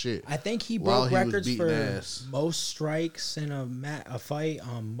talking shit. I think he while broke he was records beating for ass. most strikes in a fight,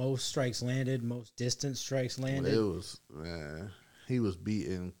 most strikes landed, most distance strikes landed. It was, man, he was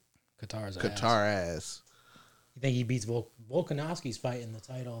beating Qatar's Qatar ass. ass. You think he beats Volkanovski's fighting the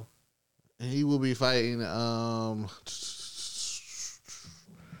title? And he will be fighting. I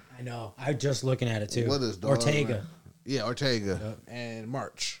know. I'm just looking at it too. What is Ortega? Man? Yeah, Ortega. Yep. And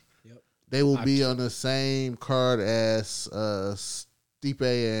March. Yep. They will be on the same card as Stipe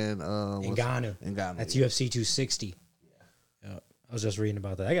and Ngannou. Ngannou. That's UFC 260. Yeah. I was just reading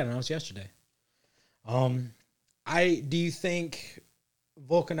about that. I got announced yesterday. Do you think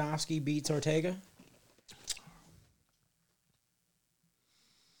Volkanovski beats Ortega?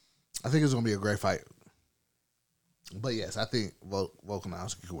 I think it's gonna be a great fight. But yes, I think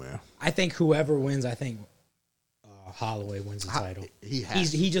Volkanovski can win. I think whoever wins, Holloway wins the title.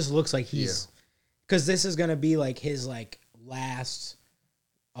 He just looks like he's because this is gonna be like his like last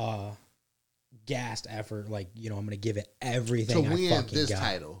gassed effort. Like, you know, I'm gonna give it everything to I win fucking this got.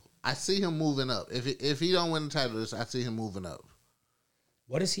 title. I see him moving up. If he don't win the title, I see him moving up.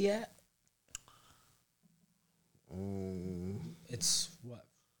 What is he at? It's what?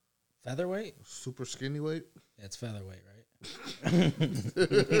 Featherweight? Super skinny weight. Yeah, it's featherweight, right?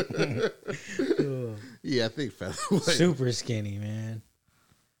 Yeah, I think featherweight. Super skinny, man.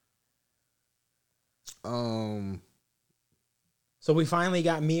 So we finally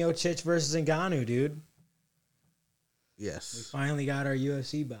got Miocic versus Ngannou, dude. We Yes, finally got our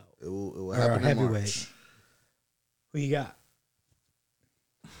UFC bout. it will Or happen our in heavyweight. March. Who you got?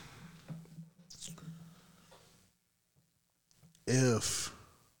 If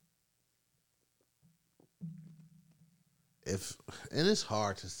and it's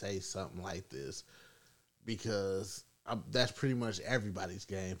hard to say something like this because that's pretty much everybody's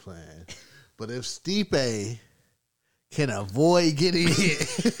game plan. But if Stipe can avoid getting hit,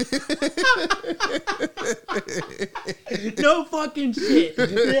 No fucking shit.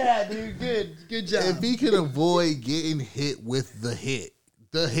 Yeah, dude. Good job. if he can avoid getting hit with the hit,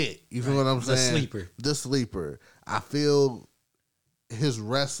 you feel what I'm The saying? sleeper. The sleeper. I feel his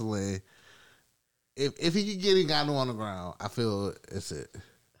wrestling. If he can get Ngannou on the ground, I feel it's it.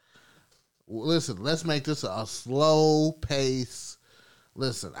 Listen, let's make this a slow pace.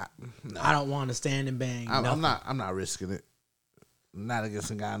 Listen, I don't want to stand and bang. I'm not risking it. Not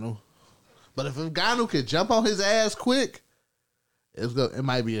against Ngannou. But if Ngannou can jump on his ass quick, it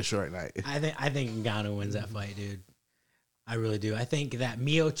might be a short night. I think Ngannou wins that fight, dude. I really do. I think that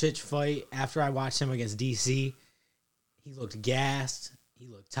Miocic fight, after I watched him against DC, he looked gassed, he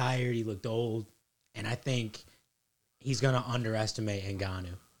looked tired, he looked old, and I think he's gonna underestimate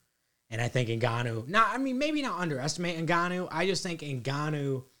Ngannou. And I think Ngannou, maybe not underestimate Ngannou. I just think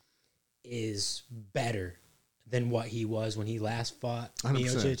Ngannou is better than what he was when he last fought 100%.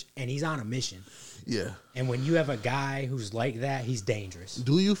 Miocic, and he's on a mission. Yeah. And when you have a guy who's like that, he's dangerous.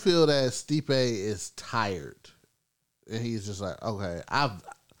 Do you feel that Stipe is tired? And he's just like, okay, I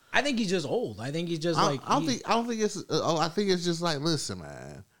think he's just old. I think he's just I don't think it's. I think it's just like, listen,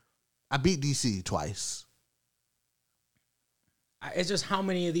 man, I beat DC twice. It's just how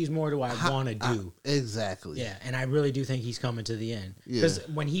many of these more do I want to do? Exactly. Yeah, and I really do think he's coming to the end. Yeah. Because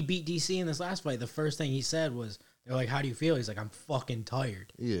when he beat DC in this last fight, the first thing he said was, they're like, how do you feel? He's like, I'm fucking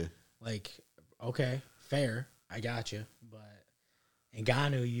tired. Yeah. Like, okay, fair. I got you. But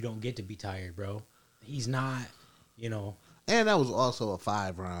Ngannou, you don't get to be tired, bro. He's not, you know. And that was also a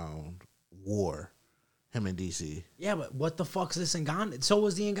 5-round war, him and DC. Yeah, but what the fuck's this Ngannou? So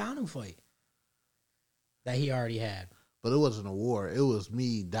was the Ngannou fight that he already had. But it wasn't a war. It was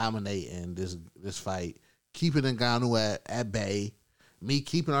me dominating this fight, keeping Ngannou at bay, me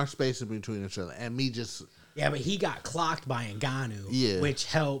keeping our space in between each other, and me just... Yeah, but he got clocked by Ngannou, which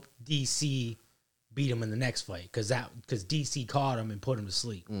helped DC beat him in the next fight because DC caught him and put him to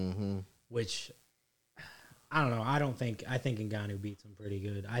sleep. Mm-hmm. Which, I don't know. I think Ngannou beats him pretty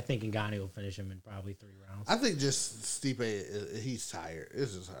good. I think Ngannou will finish him in probably 3 rounds. I think just Stipe, he's tired.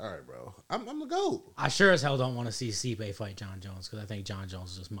 It's just, all right, bro. I'm the GOAT. I sure as hell don't want to see Stipe fight John Jones because I think John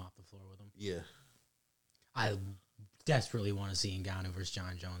Jones will just mop the floor with him. Yeah. I desperately want to see Ngannou versus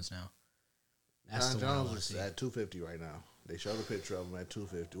John Jones now. That's John the one I Jones want to is see. at 250 right now. They showed a picture of him at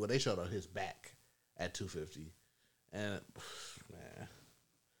 250. Well, they showed on his back at 250. And, man.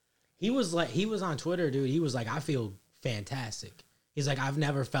 He was on Twitter, dude. He was like, I feel fantastic. He's like, I've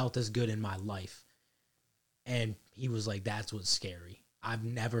never felt this good in my life. And he was like, that's what's scary. I've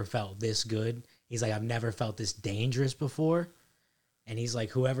never felt this good. He's like, I've never felt this dangerous before. And he's like,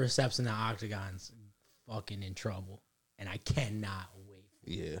 whoever steps in the octagon's fucking in trouble. And I cannot wait.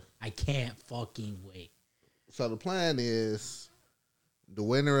 Yeah. I can't fucking wait. So the plan is the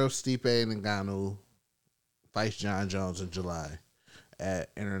winner of Stipe and Ngannou fights John Jones in July at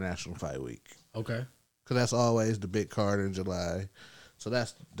International Fight Week. Okay. Because that's always the big card in July. So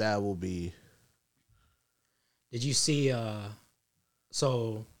that will be. Did you see,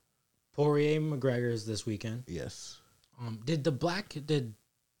 so Poirier McGregor is this weekend. Yes. Did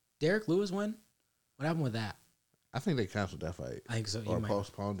Derek Lewis win? What happened with that? I think they canceled that fight. I think so. Or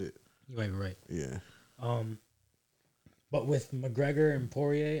postponed it. You might be right. Yeah. But with McGregor and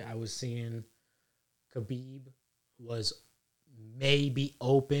Poirier, I was seeing Khabib was maybe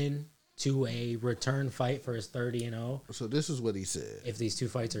open to a return fight for his 30-0. So this is what he said. If these two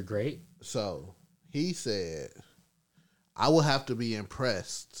fights are great. So he said, I will have to be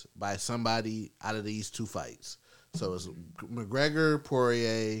impressed by somebody out of these two fights. So it's McGregor,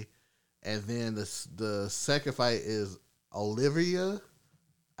 Poirier, and then the second fight is Oliveira,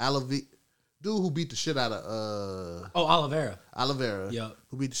 dude who beat the shit out of Oliveira. Yep.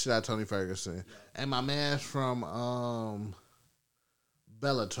 Who beat the shit out of Tony Ferguson. Yep. And my man's from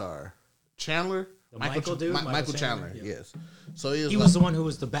Bellator. Chandler? Michael dude? Michael Chandler, yep. Yes. So he was the one who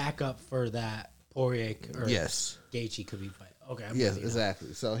was the backup for that Poirier or yes. Gaethje Khabib fight. Okay. Yes,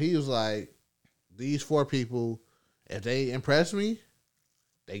 exactly. So he was like, these four people, if they impress me,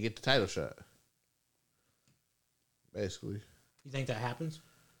 they get the title shot. Basically. You think that happens?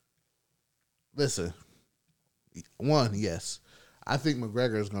 Listen, one, yes. I think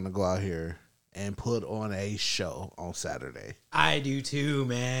McGregor is going to go out here and put on a show on Saturday. I do too,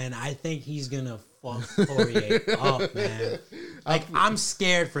 man. I think he's going to fuck Poirier up, man. Like, I'm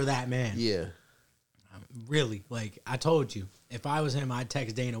scared for that man. Yeah. Really. Like, I told you, if I was him, I'd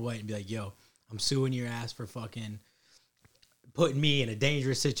text Dana White and be like, yo, I'm suing your ass for fucking putting me in a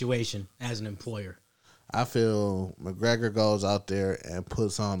dangerous situation as an employer. I feel McGregor goes out there and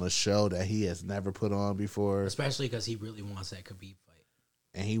puts on a show that he has never put on before. Especially because he really wants that Khabib fight.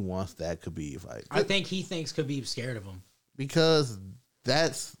 And he wants that Khabib fight. I think he thinks Khabib's scared of him. Because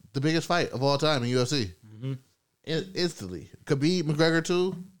that's the biggest fight of all time in UFC. Mm-hmm. Instantly. Khabib, McGregor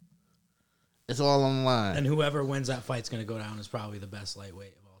too. It's all on the line. And whoever wins that fight's going to go down as probably the best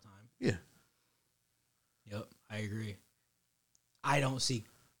lightweight of all time. Yeah. Yep, I agree. I don't see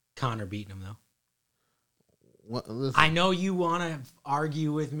Conor beating him, though. Listen, I know you want to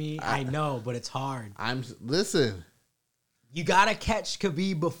argue with me. I know, but it's hard. Listen. You got to catch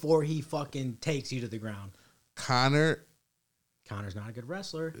Khabib before he fucking takes you to the ground. Connor's not a good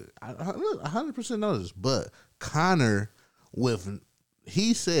wrestler. I 100% know this, but Conor,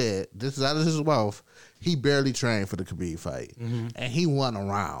 he said, this is out of his mouth, he barely trained for the Khabib fight. Mm-hmm. And he won a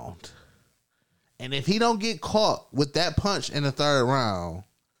round. And if he don't get caught with that punch in the third round,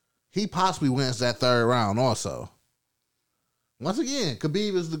 he possibly wins that third round also. Once again,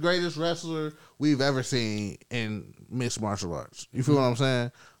 Khabib is the greatest wrestler we've ever seen in mixed martial arts. You feel what I'm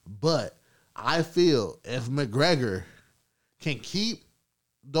saying? But I feel if McGregor can keep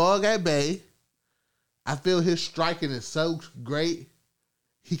dog at bay, I feel his striking is so great,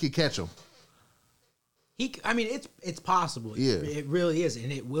 he could catch him. It's possible. Yeah. It really is,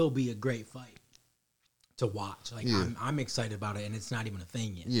 and it will be a great fight to watch. Like, yeah. I'm excited about it, and it's not even a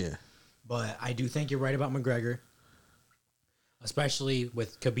thing yet. Yeah. But I do think you're right about McGregor, especially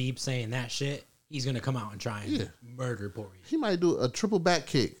with Khabib saying that shit. He's going to come out and try and murder Poirier. He might do a triple back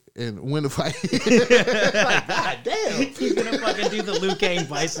kick and win the fight. Like, God damn. He's going to fucking do the Liu Kang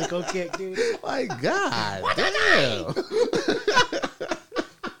bicycle kick, dude. My God damn.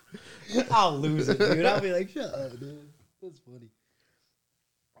 I'll lose it, dude. I'll be like, shut up, dude. That's funny.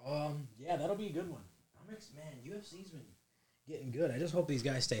 Yeah, that'll be a good one. Man, UFC's been getting good. I just hope these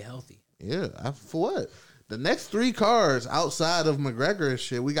guys stay healthy. Yeah, for what? The next 3 cards outside of McGregor and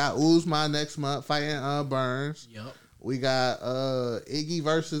shit, we got Usman next month fighting Burns. Yep. We got Iggy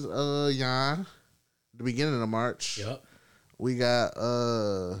versus Jan, the beginning of March. Yep. We got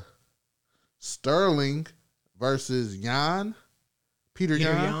Sterling versus Peter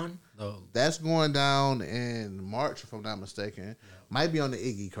Yan. That's going down in March, if I'm not mistaken. Yep. Might be on the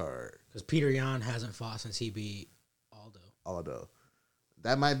Iggy card. Because Peter Yan hasn't fought since he beat Aldo.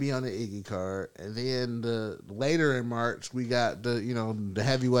 That might be on the Iggy card. And then later in March, we got the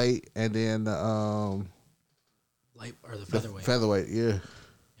heavyweight and then the featherweight. The featherweight, yeah.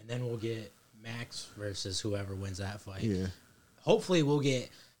 And then we'll get Max versus whoever wins that fight. Yeah. Hopefully we'll get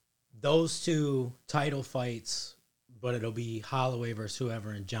those 2 title fights, but it'll be Holloway versus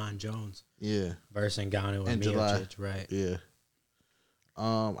whoever and John Jones. Yeah. Versus Ngannou and Miocic, right? Yeah.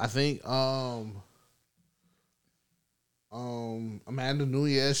 I think Amanda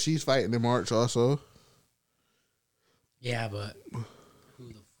Nunes, she's fighting in March also. Yeah, but who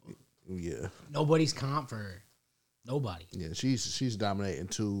the fuck? Yeah. Nobody's comp for her. Nobody. Yeah, she's dominating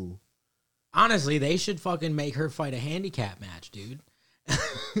too. Honestly, they should fucking make her fight a handicap match, dude.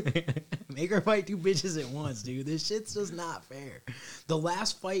 Make her fight two bitches at once, dude. This shit's just not fair. The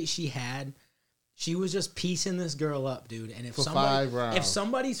last fight she had, she was just piecing this girl up, dude. And if For 5 rounds. if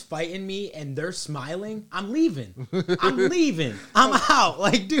somebody's fighting me and they're smiling, I'm leaving. I'm leaving. I'm out.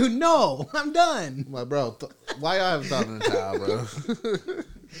 Like, dude, no, I'm done. Like, bro, why y'all haven't thought in the towel, bro?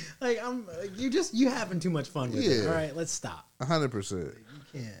 Like, you having too much fun with it. All right, let's stop. 100%. You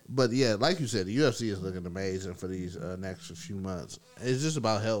can't. But yeah, like you said, the UFC is looking amazing for these next few months. It's just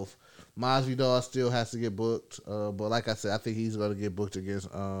about health. Masvidal still has to get booked, but like I said, I think he's going to get booked against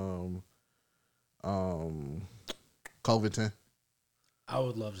Covington. I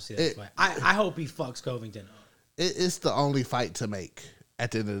would love to see that fight. I hope he fucks Covington up. It's the only fight to make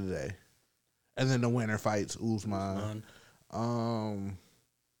at the end of the day, and then the winner fights Usman.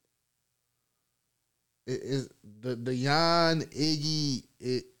 It is the Jan Iggy.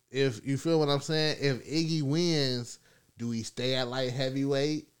 If you feel what I'm saying, if Iggy wins, do he stay at light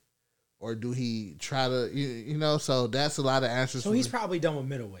heavyweight, or do he try to you know? So that's a lot of answers. So he's probably done with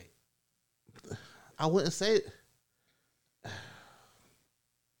middleweight. I wouldn't say it.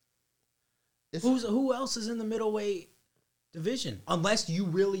 Who else is in the middleweight division? Unless you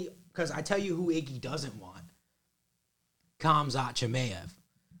really, because I tell you who Iggy doesn't want. Khamzat Chimaev.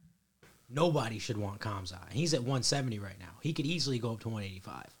 Nobody should want Khamzat. He's at 170 right now. He could easily go up to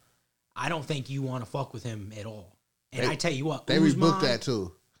 185. I don't think you want to fuck with him at all. And I tell you what, they Usman, rebooked that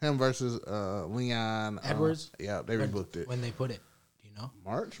too. Him versus Leon Edwards. Yeah, they rebooked it. When they put it, do you know?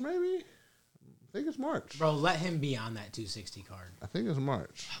 March maybe. I think it's March. Bro, let him be on that 260 card. I think it's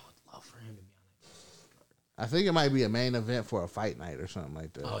March. I would love for him to be on that 260 card. I think it might be a main event for a fight night or something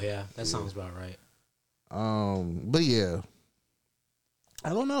like that. Oh yeah, that sounds about right. But yeah,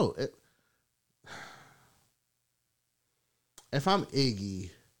 I don't know. If I'm Iggy,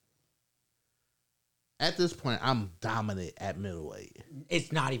 at this point, I'm dominant at middleweight.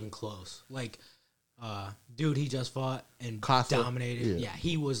 It's not even close. Like, dude, he just fought and Costa, dominated. Yeah,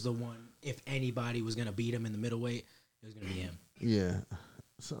 he was the one. If anybody was gonna beat him in the middleweight, it was gonna be him. Yeah.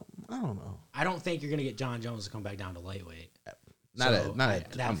 So I don't know. I don't think you're gonna get John Jones to come back down to lightweight.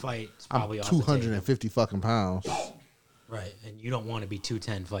 That fight's probably I'm off 250 fucking pounds. Right, and you don't want to be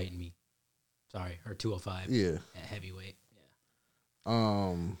 210 fighting me. Sorry, or 205. Yeah. At heavyweight.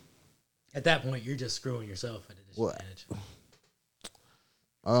 Yeah. At that point, you're just screwing yourself at a disadvantage.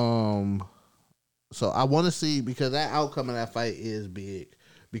 So I want to see, because that outcome of that fight is big.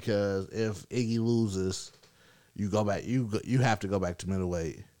 Because if Iggy loses, you go back. You have to go back to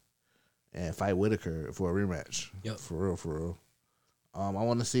middleweight and fight Whitaker for a rematch. Yep. For real. I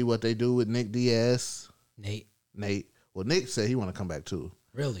want to see what they do with Nick Diaz. Nate. Well, Nick said he want to come back too.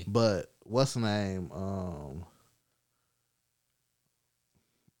 Really? But what's the name?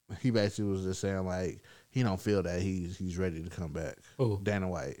 He basically was just saying like he don't feel that he's ready to come back. Who? Dana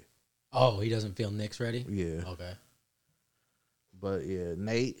White. Oh, he doesn't feel Nick's ready? Yeah. Okay. But yeah,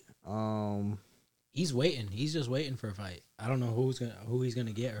 Nate. He's waiting. He's just waiting for a fight. I don't know who he's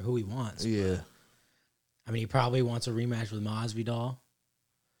gonna get or who he wants. Yeah. I mean, he probably wants a rematch with Masvidal.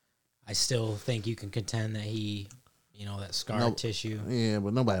 I still think you can contend that he, that scar tissue. Yeah,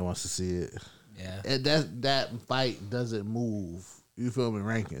 but nobody wants to see it. Yeah. And that fight doesn't move. You feel me?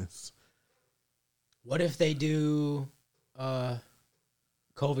 Rankings. What if they do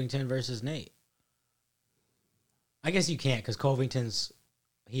Covington versus Nate? I guess you can't because Covington's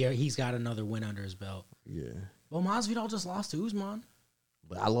he's got another win under his belt. Yeah. Well, Masvidal just lost to Usman.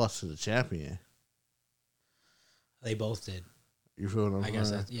 But I lost to the champion. They both did. You feel what I'm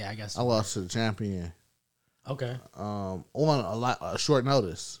saying? I guess. I lost to the champion. Okay. On a short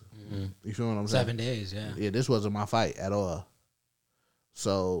notice. Mm-hmm. You feel what I'm saying? 7 days, yeah. Yeah, this wasn't my fight at all.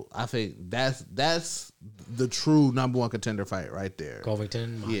 So I think that's the true number one contender fight right there.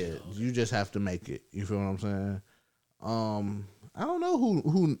 Covington. Yeah, you just have to make it. You feel what I'm saying? I don't know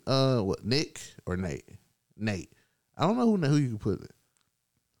who what, Nick or Nate? Nate. I don't know who you can put it.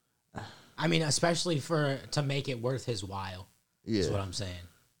 I mean, especially to make it worth his while. Yeah, is what I'm saying.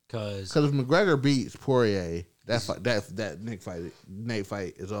 Because if McGregor beats Poirier, that Nate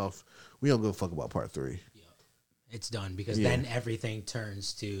fight is off. We don't give a fuck about part 3. Yeah, it's done because then everything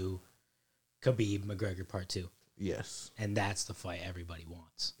turns to Khabib McGregor part 2. Yes, and that's the fight everybody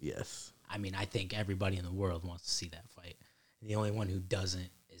wants. Yes, I mean, I think everybody in the world wants to see that fight. And the only one who doesn't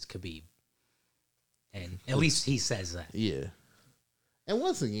is Khabib, and at least he says that. Yeah. And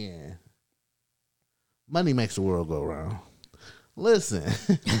once again, money makes the world go round. Listen,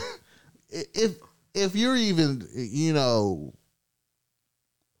 if you're even,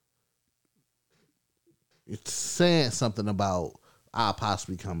 saying something about I'll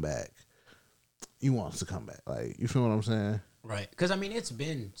possibly come back, you want us to come back. Like, you feel what I'm saying? Right. Because, I mean, it's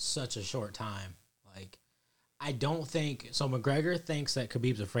been such a short time. Like, I don't think... So, McGregor thinks that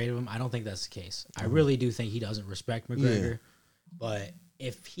Khabib's afraid of him. I don't think that's the case. I really do think he doesn't respect McGregor. Yeah. But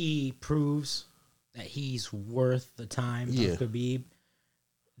if he proves that he's worth the time of Khabib,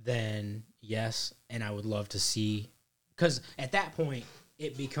 then yes, and I would love to see... Because at that point,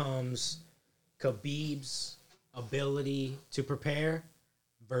 it becomes Khabib's ability to prepare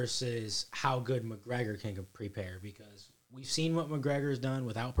versus how good McGregor can prepare, because we've seen what McGregor's done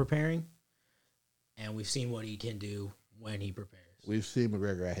without preparing, and we've seen what he can do when he prepares. We've seen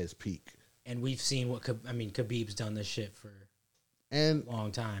McGregor at his peak. And we've seen what, Khabib's done this shit for a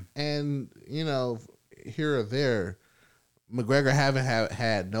long time. And, here or there, McGregor haven't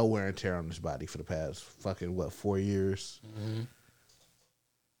had no wear and tear on his body for the past 4 years? Mm-hmm.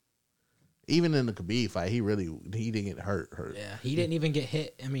 Even in the Khabib fight, he didn't get hurt. Yeah, he didn't even get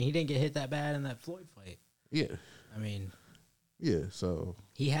hit. I mean, he didn't get hit that bad in that Floyd fight. Yeah. I mean... Yeah, so...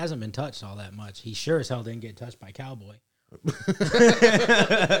 He hasn't been touched all that much. He sure as hell didn't get touched by Cowboy.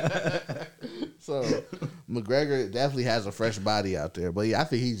 So, McGregor definitely has a fresh body out there. But yeah, I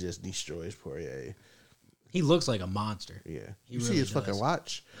think he just destroys Poirier. He looks like a monster. Yeah. He you really see his does. fucking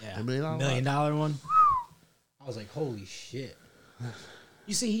watch? Yeah. The $1 million one? I was like, holy shit.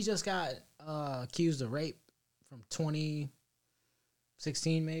 You see, he just got accused of rape from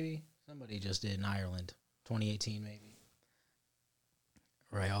 2016, maybe? Somebody just did in Ireland. 2018, maybe.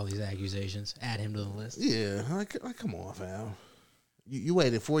 Right, all these accusations. Add him to the list. Yeah, like come on, fam. You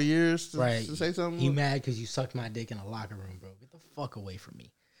waited 4 years to say something? He mad because you sucked my dick in a locker room, bro. Get the fuck away from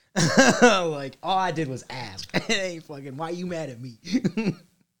me. Like, all I did was ask. It ain't fucking, why you mad at me?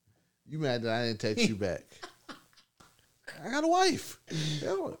 You mad that I didn't text you back? I got a wife.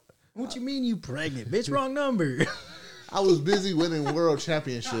 What you mean you pregnant? Bitch, wrong number. I was busy winning world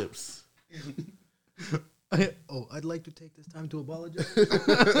championships. Oh, I'd like to take this time to apologize.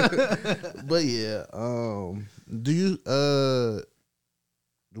 But yeah, do you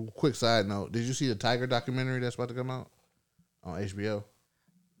quick side note, did you see the Tiger documentary that's about to come out on HBO?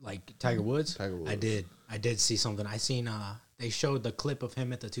 Like Tiger Woods? Tiger Woods. I did see something. I seen they showed the clip of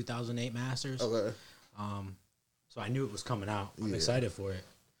him at the 2008 Masters. Okay. So I knew it was coming out. I'm excited for it.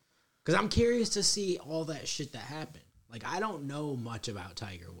 Cuz I'm curious to see all that shit that happened. Like, I don't know much about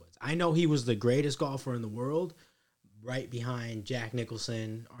Tiger Woods. I know he was the greatest golfer in the world, right behind Jack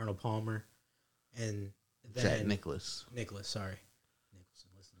Nicholson, Arnold Palmer, and then... Jack Nicklaus. Sorry. Nicholson,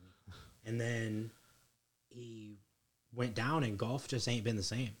 listen to me. And then he went down, and golf just ain't been the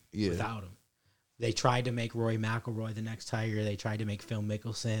same without him. They tried to make Rory McIlroy the next Tiger. They tried to make Phil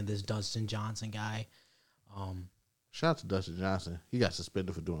Mickelson, this Dustin Johnson guy. Shout out to Dustin Johnson. He got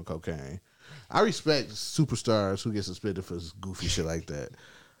suspended for doing cocaine. I respect superstars who get suspended for goofy shit like that.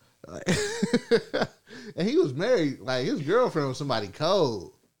 And he was married. Like, his girlfriend was somebody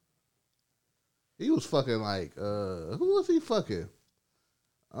cold. He was fucking like, who was he fucking?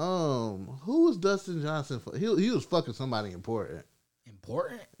 Who was Dustin Johnson? He was fucking somebody important.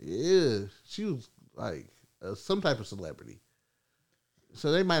 Important? Yeah. She was like some type of celebrity.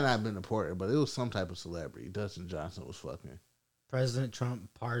 So they might not have been important, but it was some type of celebrity. Dustin Johnson was fucking. President Trump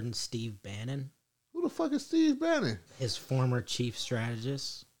pardoned Steve Bannon. Who the fuck is Steve Bannon? His former chief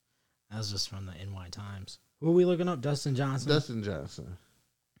strategist. That was just from the NY Times. Who are we looking up? Dustin Johnson? Dustin Johnson.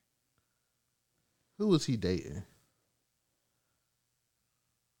 Who was he dating?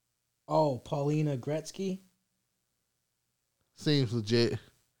 Oh, Paulina Gretzky? Seems legit.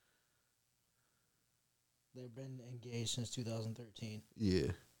 They've been engaged since 2013.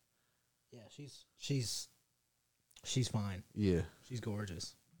 Yeah. Yeah, she's fine. Yeah. She's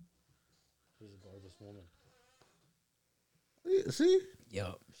gorgeous. She's a gorgeous woman. Yeah, see?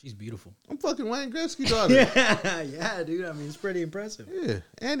 Yo, she's beautiful. I'm fucking Wayne Gretzky daughter. Yeah, dude. I mean, it's pretty impressive. Yeah.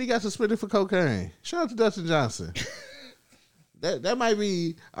 And he got suspended for cocaine. Shout out to Dustin Johnson. That might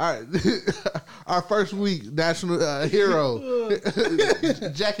be our first week national hero.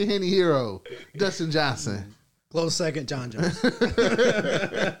 Jack and Henny hero. Dustin Johnson. Close second, John Johnson.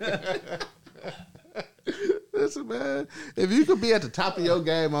 Listen, man. If you could be at the top of your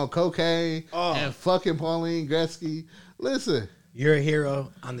game on cocaine and fucking Pauline Gretzky, listen. You're a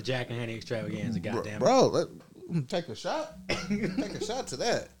hero on the Jack and Henny Extravaganza, goddammit. Bro, take a shot. Take a shot to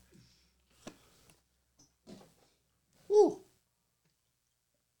that. Woo.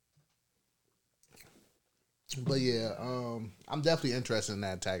 But yeah, I'm definitely interested in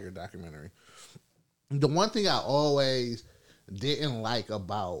that Tiger documentary. The one thing I always didn't like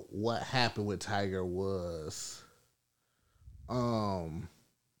about what happened with Tiger was when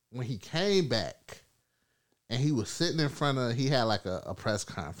he came back and he was sitting in front of, he had like a press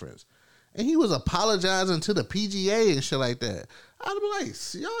conference and he was apologizing to the PGA and shit like that. I'd be like,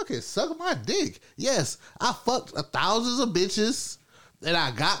 y'all can suck my dick. Yes, I fucked thousands of bitches and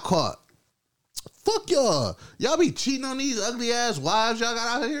I got caught. Fuck y'all. Y'all be cheating on these ugly ass wives y'all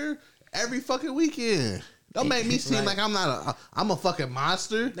got out here every fucking weekend. Don't make me seem like I'm a fucking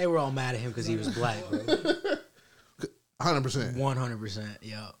monster. They were all mad at him because he was black, bro. 100%. 100%.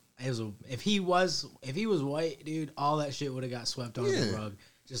 Yeah. If he was white, dude, all that shit would have got swept under the rug,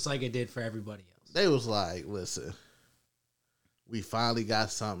 just like it did for everybody else. They was like, listen, we finally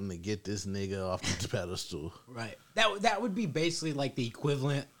got something to get this nigga off the pedestal. Right. That would be basically like the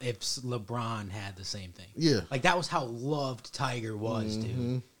equivalent if LeBron had the same thing. Yeah. Like that was how loved Tiger was,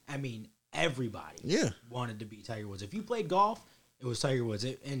 dude. I mean, everybody wanted to be Tiger Woods. If you played golf, it was Tiger Woods.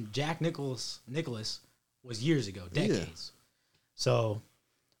 And Jack Nicklaus was years ago, decades. So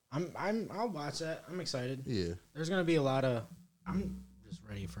I'll watch that. I'm excited. Yeah. There's gonna be a lot of I'm just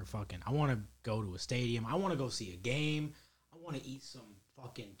ready for fucking I wanna go to a stadium. I wanna go see a game. I wanna eat some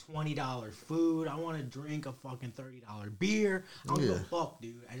fucking $20 food. I wanna drink a fucking $30 beer. I don't give a fuck,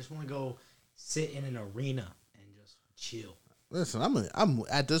 dude. I just wanna go sit in an arena and just chill. Listen, I'm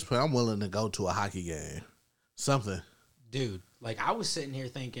at this point. I'm willing to go to a hockey game, something. Dude, like I was sitting here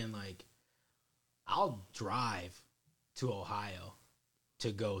thinking, like I'll drive to Ohio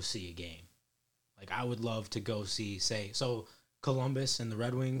to go see a game. Like I would love to go see, so Columbus and the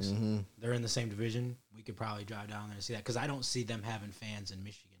Red Wings. They're in the same division. We could probably drive down there and see that because I don't see them having fans in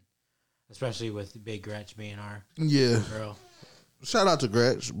Michigan, especially with Big Gretsch being our girl. Shout out to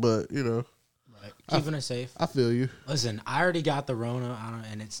Gretsch, but you know. Right. Keeping it safe. I feel you. Listen, I already got the Rona,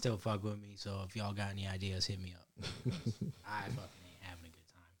 and it still fuck with me. So if y'all got any ideas, hit me up. I fucking ain't having a good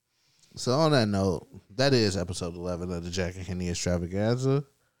time. So on that note, that is episode 11 of the Jack and Henny Extravaganza.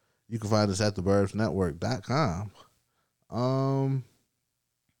 You can find us at theburbsnetwork.com.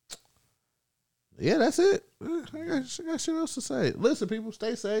 Yeah, that's it. I got shit else to say. Listen, people,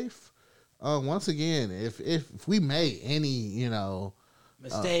 stay safe. Once again, if we made any, you know,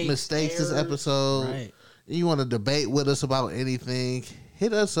 mistakes this episode, right, you want to debate with us about anything,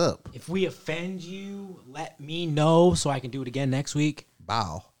 hit us up. If we offend you, let me know so I can do it again next week.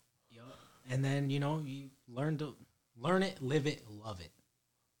 Bow. Yep. And then, you know, you learn it, live it, love it.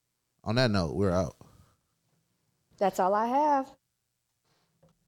 On that note, we're out. That's all I have.